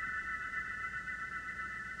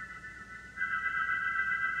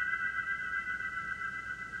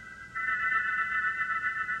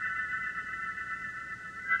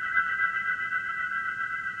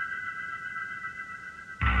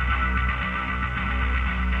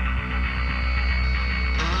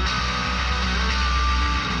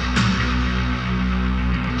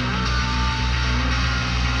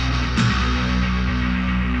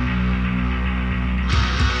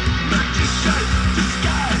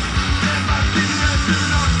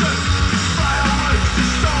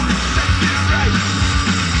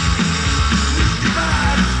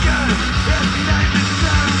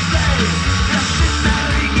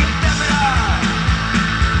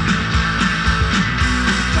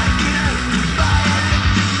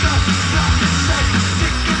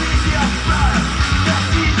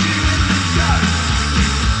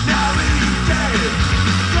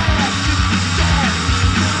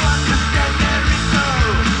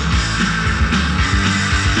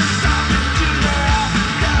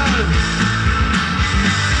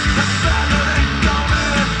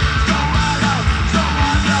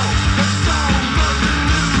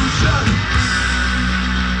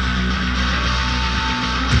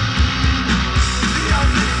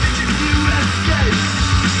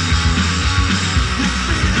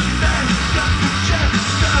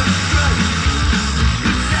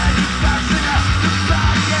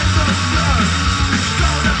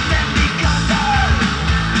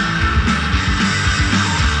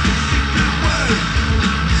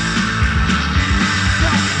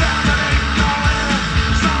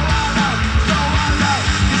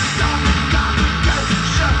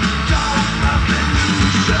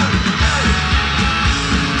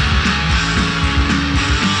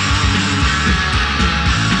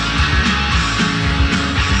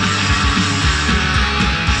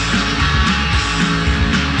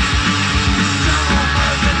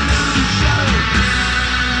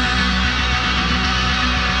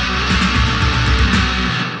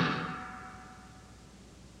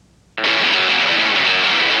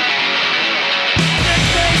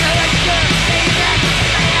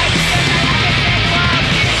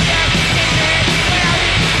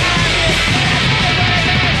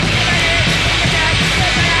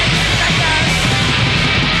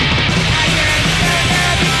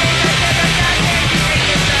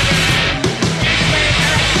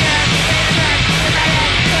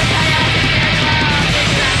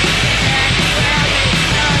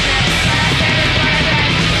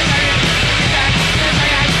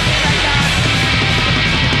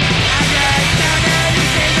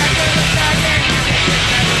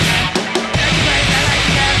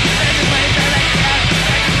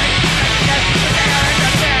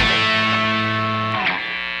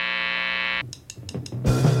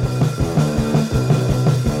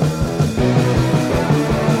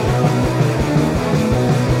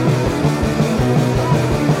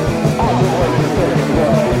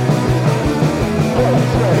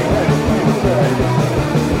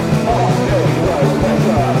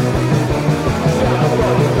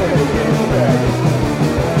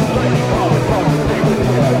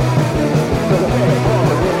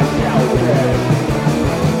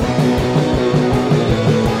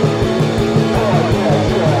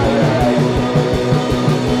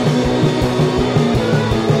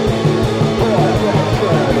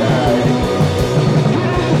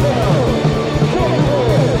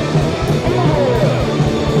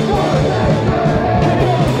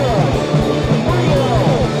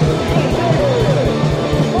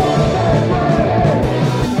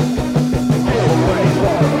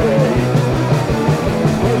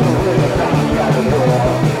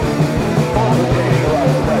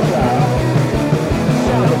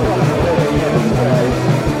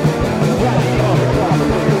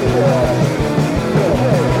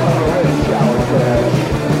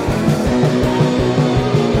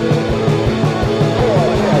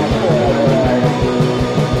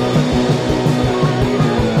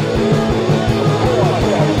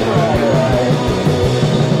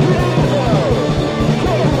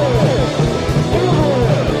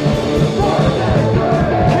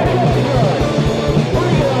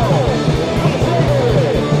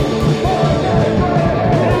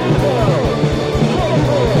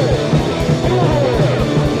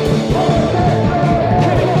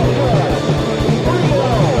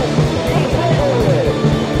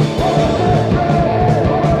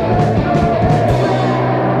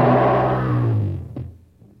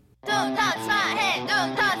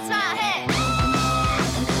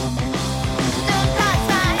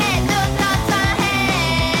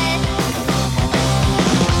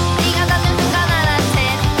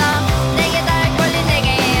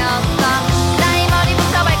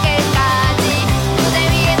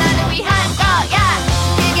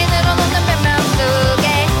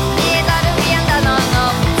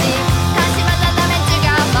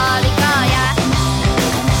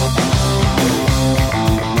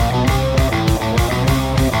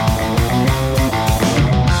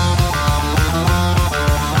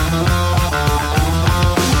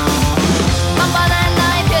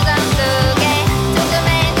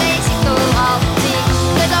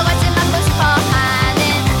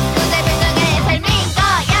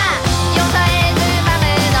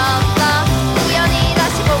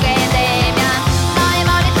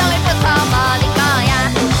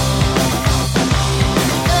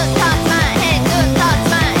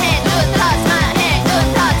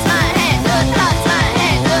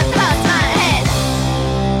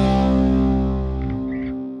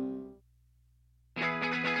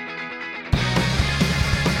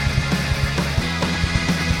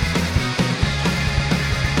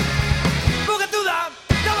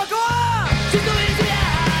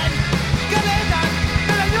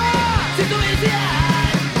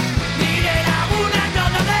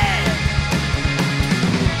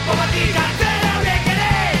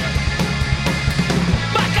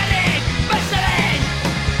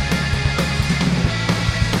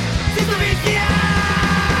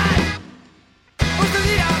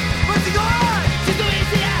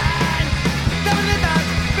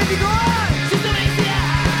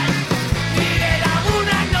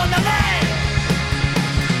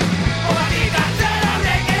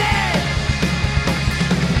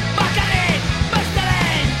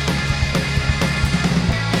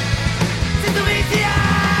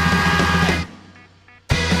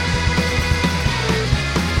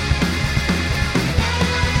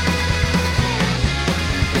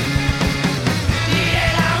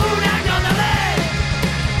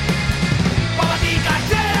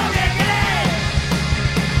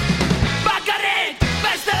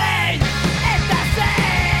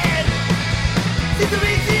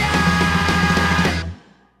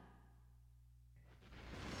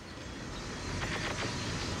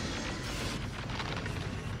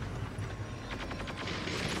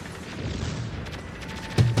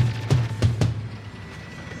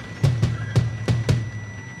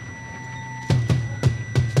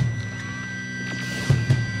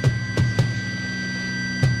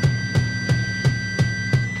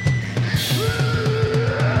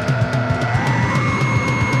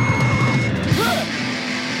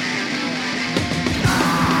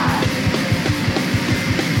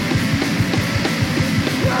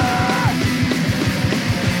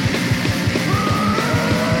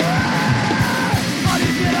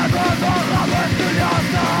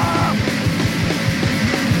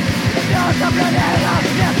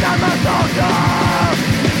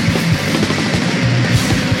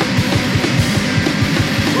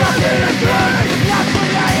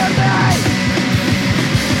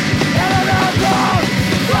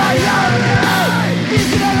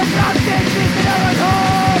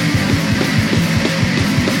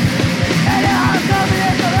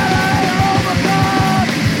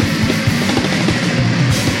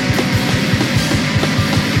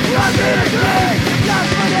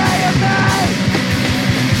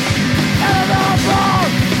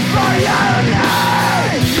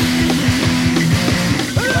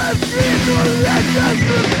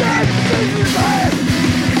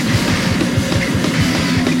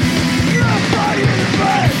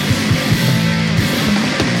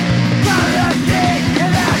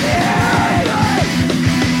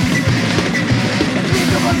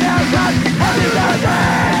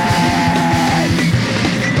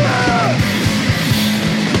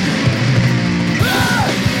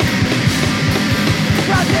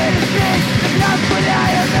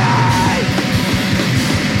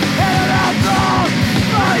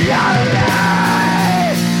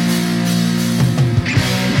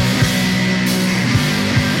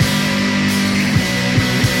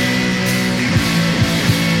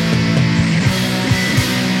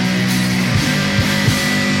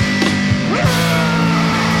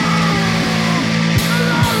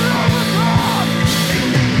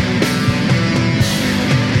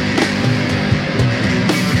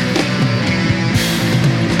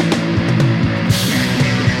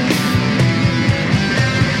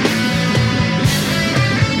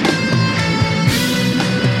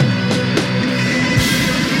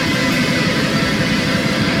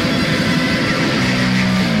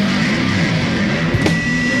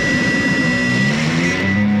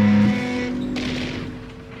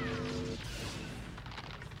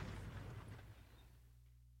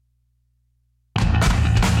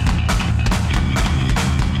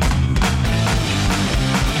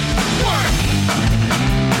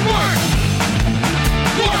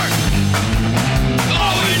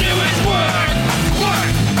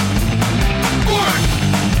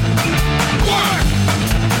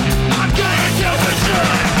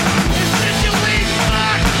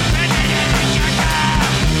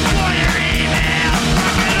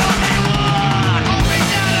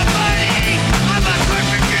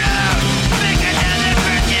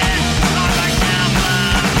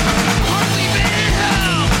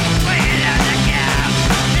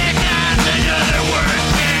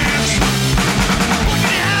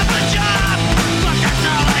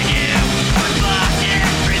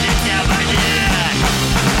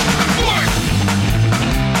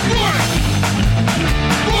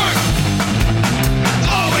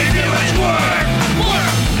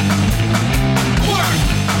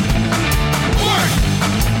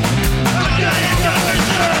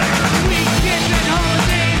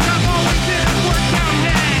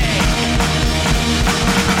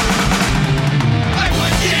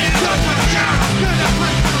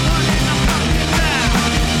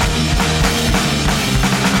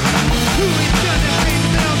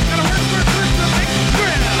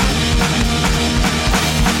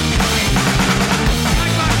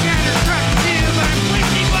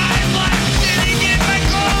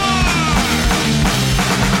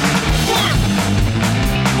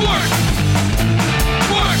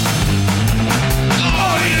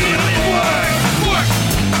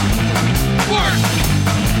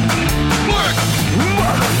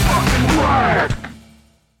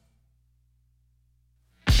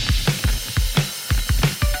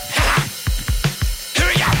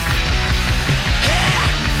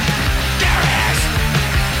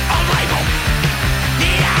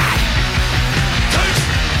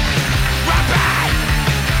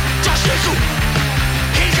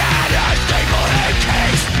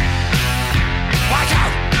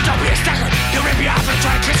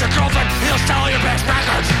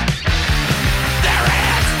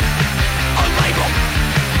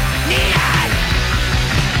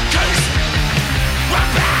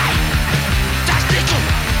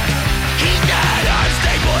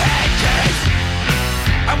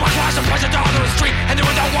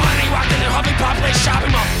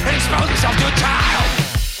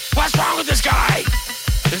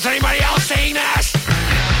 Is anybody else seeing this?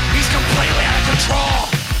 He's completely out of control.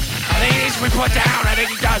 I think he needs to be put down. I think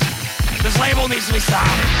he does. This label needs to be stopped.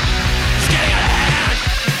 It's getting out of hand.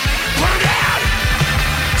 Put him down.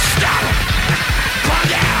 Stop him. Put him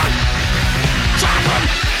down. Drop him.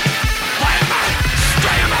 Light him up.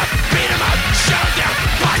 String him up. Beat him up. Shut him down.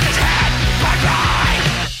 Bust his head. Bye-bye.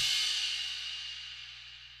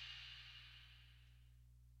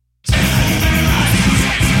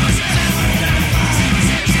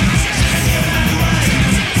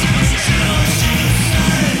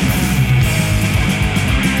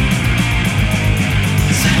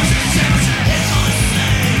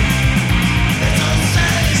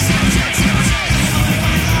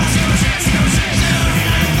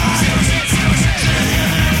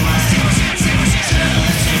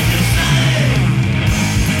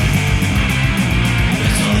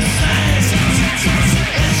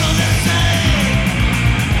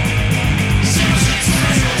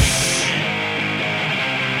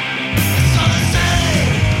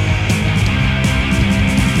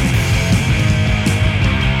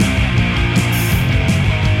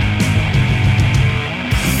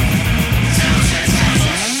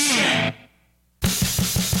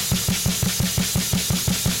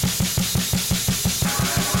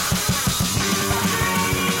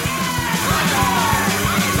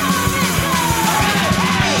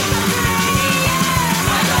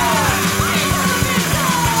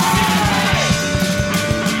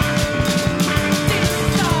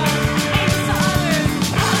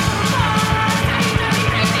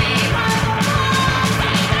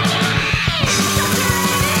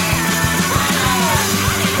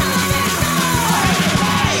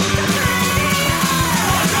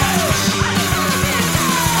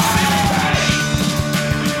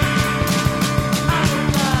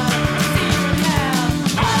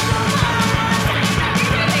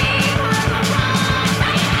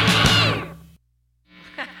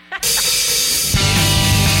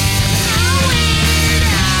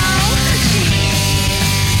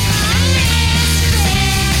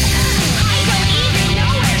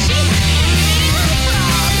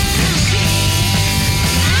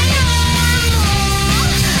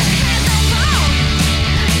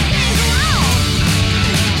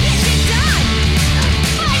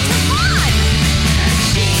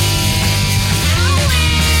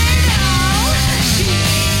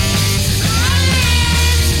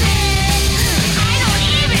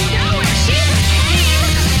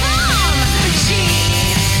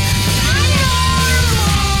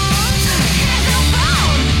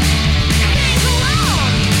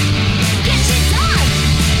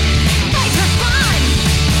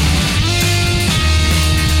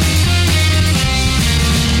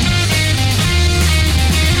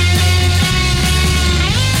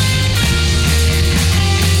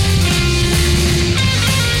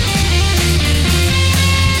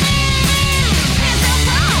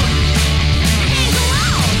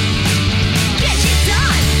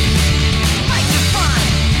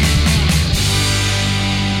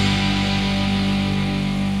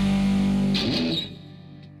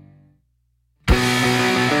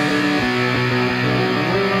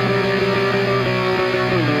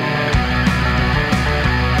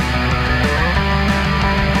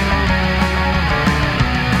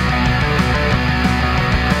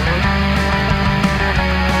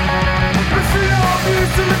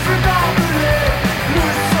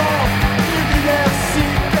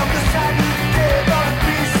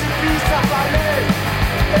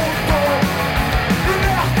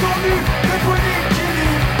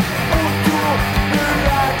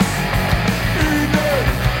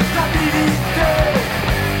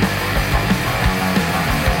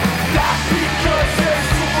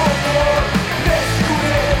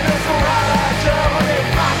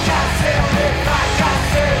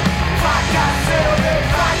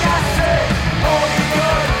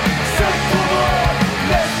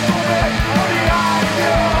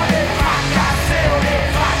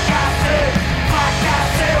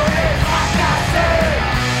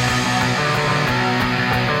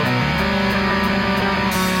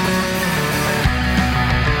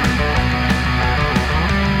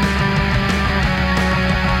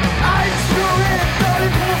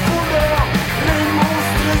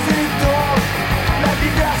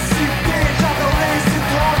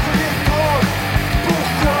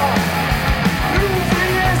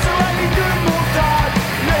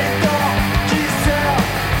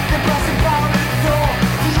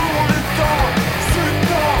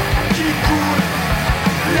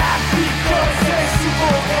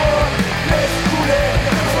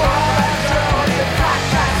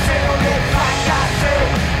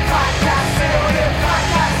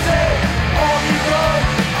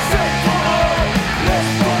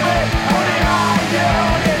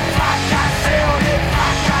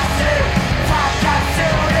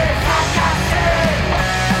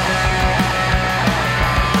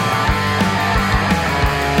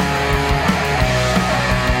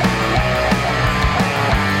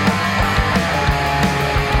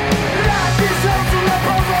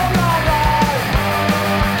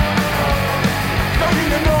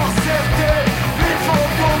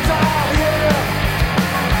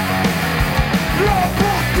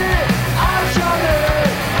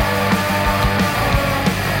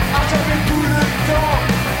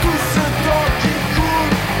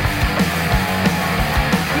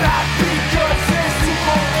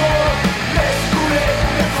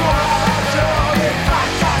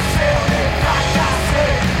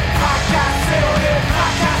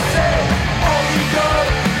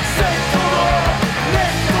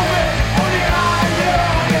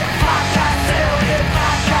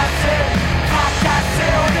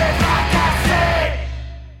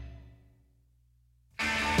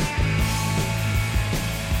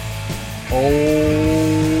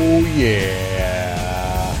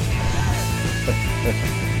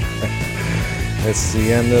 It's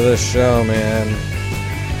the end of the show, man.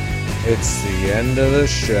 It's the end of the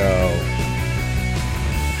show.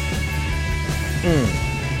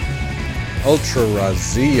 Ultra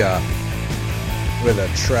Razia with a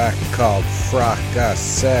track called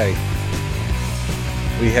Fracasse.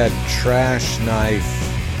 We had Trash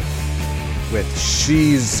Knife with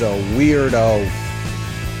She's a Weirdo.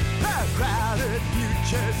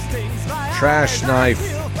 Trash Knife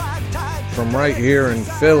from right here in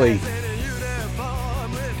Philly.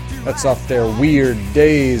 That's off their Weird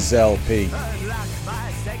Days LP.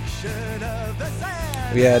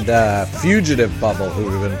 We had Fugitive Bubble,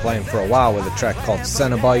 who we've been playing for a while, with a track called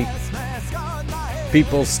Cenobite.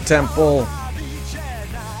 People's Temple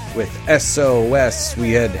with SOS.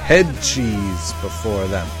 We had Head Cheese before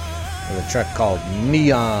them with a track called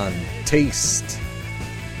Neon Taste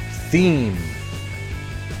Theme.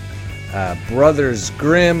 Brothers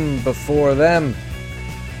Grimm before them.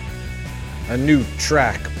 A new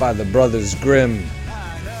track by the Brothers Grimm.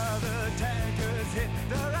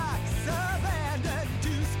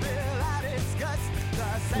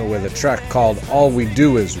 With a track called All We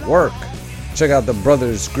Do Is Work. Check out the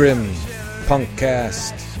Brothers Grimm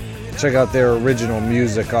Punkcast. Check out their original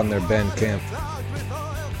music on their Bandcamp.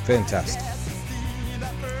 Fantastic.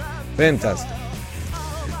 Fantastic.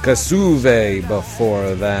 Kasuve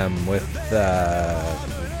before them with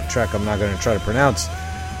a track I'm not going to try to pronounce.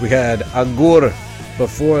 We had Agur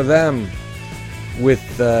before them with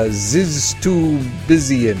Ziztu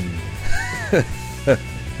Bizian.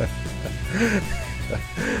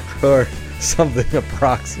 Or something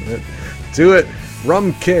approximate to it.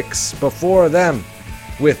 Rum Kicks before them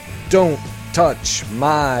with Don't Touch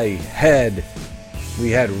My Head.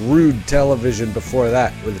 We had Rude Television before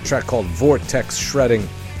that with a track called Vortex Shredding.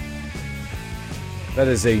 That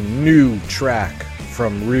is a new track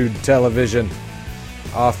from Rude Television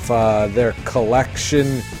off their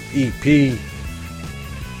collection EP.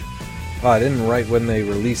 Oh, I didn't write when they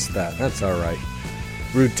released that. That's alright.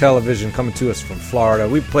 Rude Television coming to us from Florida.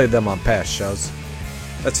 We played them on past shows.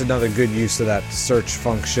 That's another good use of that search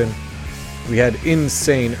function. We had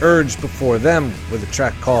Insane Urge before them with a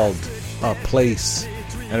track called A Place.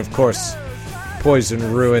 And of course,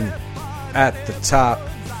 Poison Ruin at the top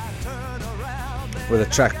with a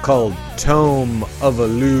track called Tome of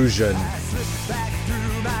Illusion.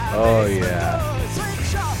 Oh yeah.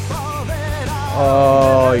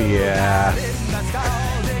 Oh yeah.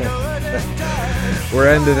 We're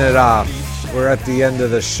ending it off. We're at the end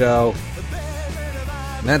of the show.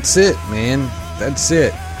 And that's it, man. That's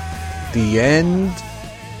it. The end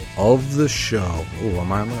of the show. Oh,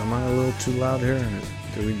 am I a little too loud here?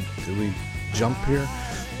 Do we jump here?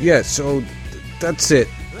 Yeah, so that's it,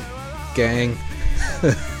 gang.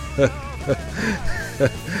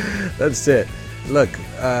 That's it. Look,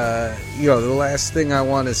 the last thing I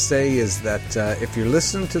want to say is that if you're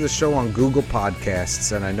listening to the show on Google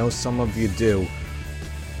Podcasts, and I know some of you do,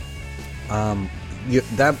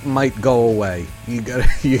 that might go away. You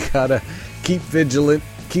gotta keep vigilant,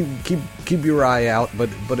 keep your eye out,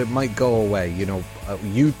 but it might go away.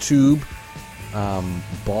 YouTube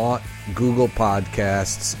bought Google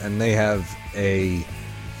Podcasts, and they have a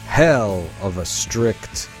hell of a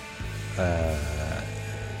strict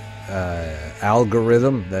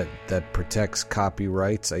algorithm that protects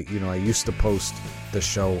copyrights. I used to post the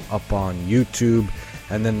show up on YouTube,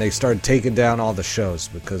 and then they started taking down all the shows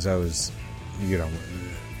because I was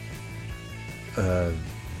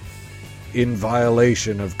in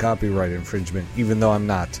violation of copyright infringement, even though I'm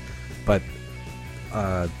not. But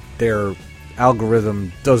their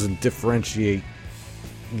algorithm doesn't differentiate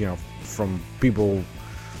from people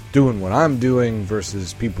doing what I'm doing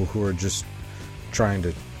versus people who are just trying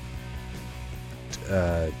to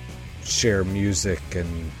share music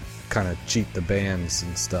and kind of cheat the bands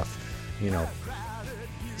and stuff,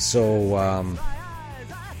 So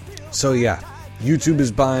yeah, YouTube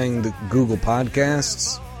is buying the Google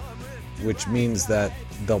Podcasts, which means that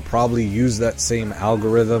they'll probably use that same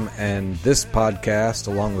algorithm, and this podcast,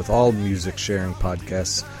 along with all music sharing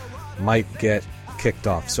podcasts, might get kicked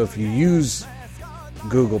off. So if you use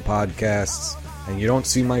Google Podcasts and you don't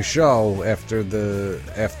see my show after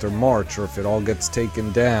March, or if it all gets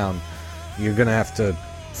taken down, you're gonna have to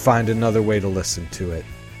find another way to listen to it.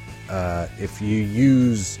 If you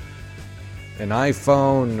use an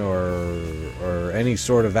iPhone or any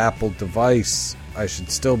sort of Apple device, I should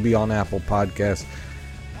still be on Apple Podcasts.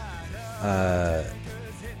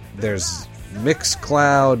 There's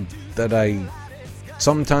Mixcloud that I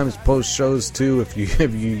sometimes post shows to. If you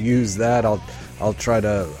use that, I'll try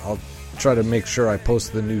to make sure I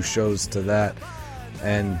post the new shows to that.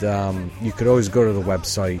 And you could always go to the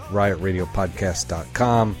website,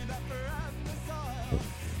 riotradiopodcast.com,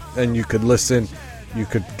 and you could listen. You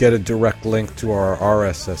could get a direct link to our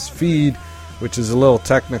RSS feed, which is a little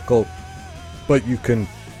technical, but you can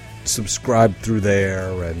subscribe through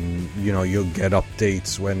there, and you'll get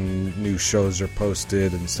updates when new shows are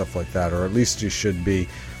posted and stuff like that, or at least you should be.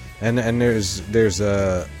 And there's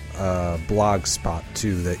a blog spot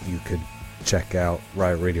too that you could check out,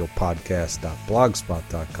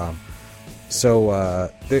 riotradiopodcast.blogspot.com. So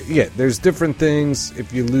there's different things.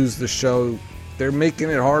 If you lose the show, they're making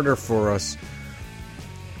it harder for us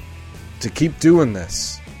to keep doing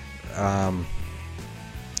this. I'm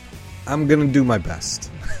gonna do my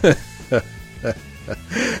best.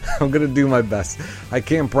 I'm gonna do my best. I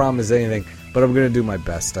can't promise anything, but I'm gonna do my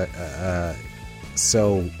best.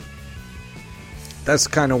 So that's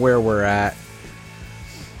kind of where we're at.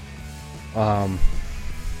 I'm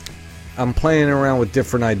playing around with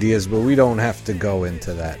different ideas, but we don't have to go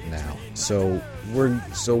into that now. So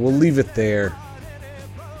we'll leave it there.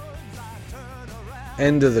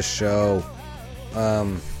 End of the show.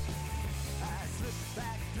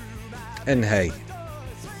 And hey,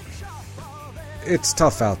 it's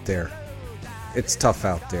tough out there. It's tough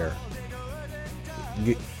out there.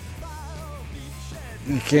 You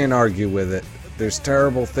can't argue with it. There's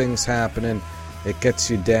terrible things happening. It gets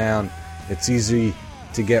you down. It's easy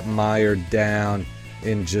to get mired down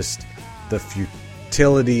in just the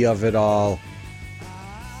futility of it all.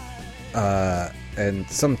 And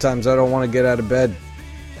sometimes I don't want to get out of bed.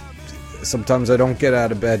 Sometimes I don't get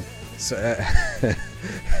out of bed. So,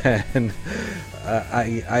 and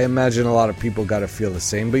I imagine a lot of people got to feel the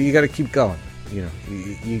same. But you got to keep going. You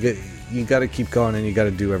got to keep going, and you got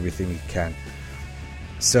to do everything you can.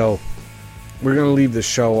 So we're gonna leave the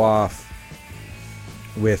show off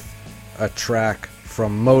with a track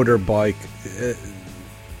from Motorbike.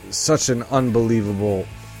 Such an unbelievable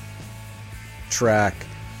track.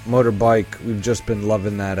 Motorbike, we've just been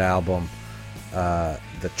loving that album.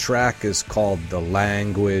 The track is called The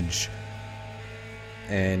Language,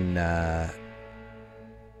 and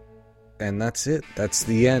that's it. That's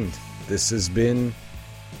the end. This has been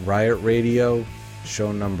Riot Radio,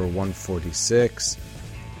 show number 146.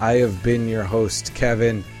 I have been your host,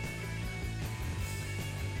 Kevin.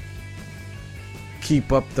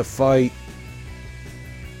 Keep up the fight.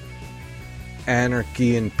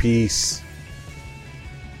 Anarchy and peace.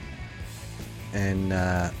 And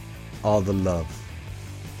all the love.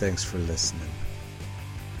 Thanks for listening.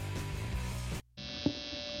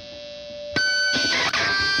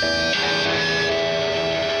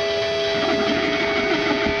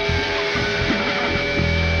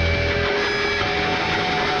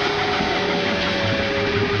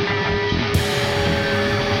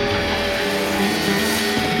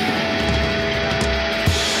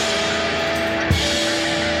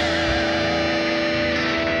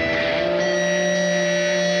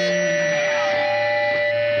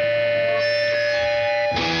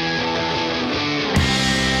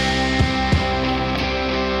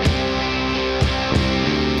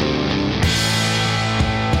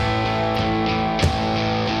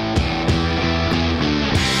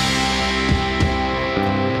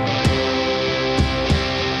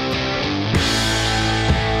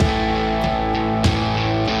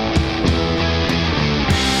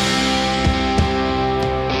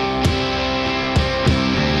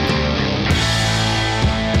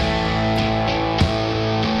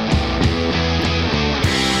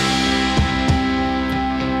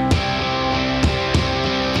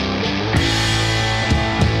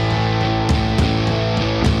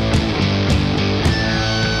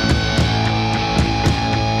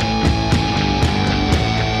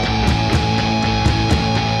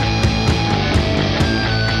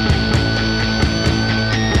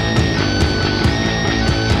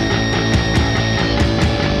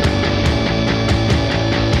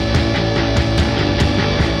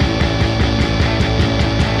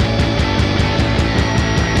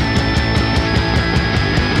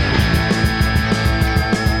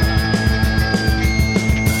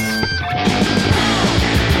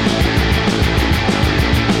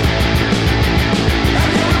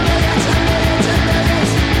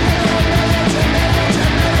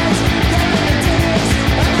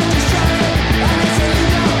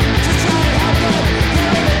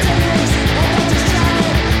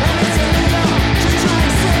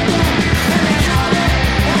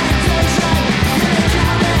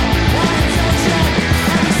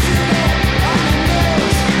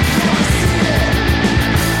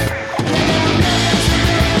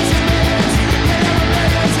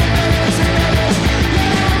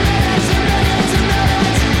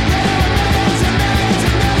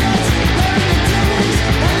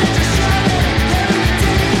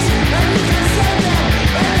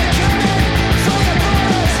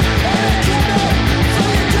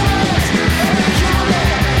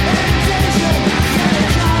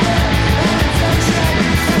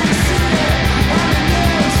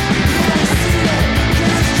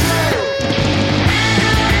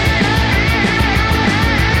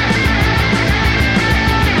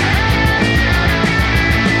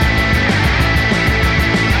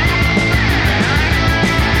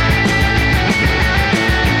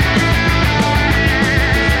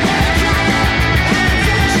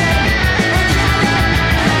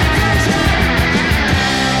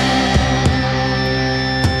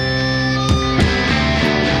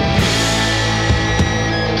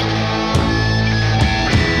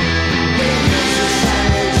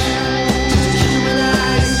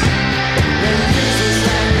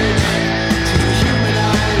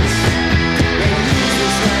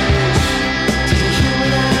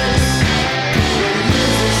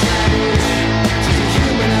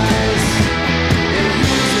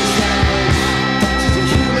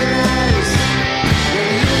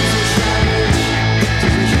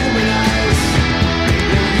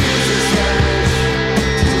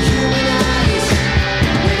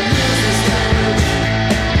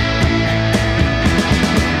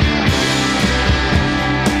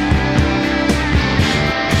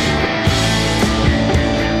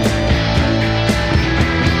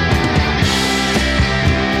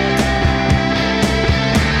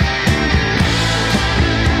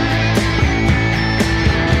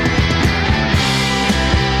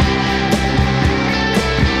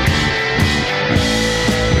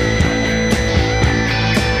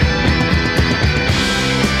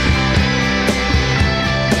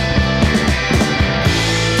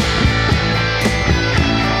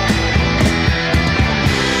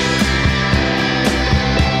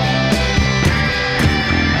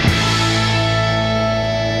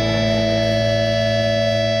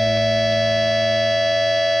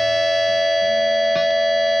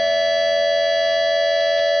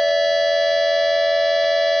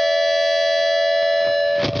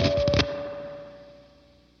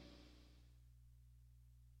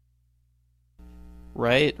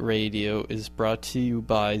 Riot Radio is brought to you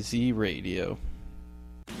by Z Radio.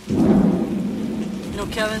 You know,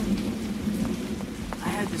 Kevin, I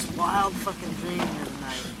had this wild fucking dream the other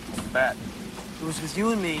night. Bet. It was with you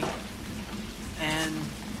and me, and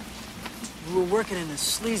we were working in this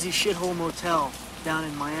sleazy shithole motel down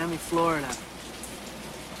in Miami, Florida.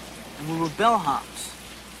 And we were bellhops.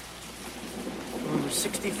 We were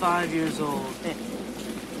 65 years old. It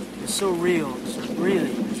was so real. It was real.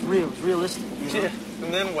 It was realistic, you know? Yeah.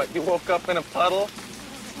 And then what? You woke up in a puddle?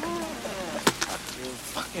 You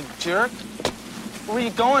fucking jerk. Where are you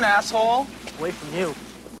going, asshole? Away from you.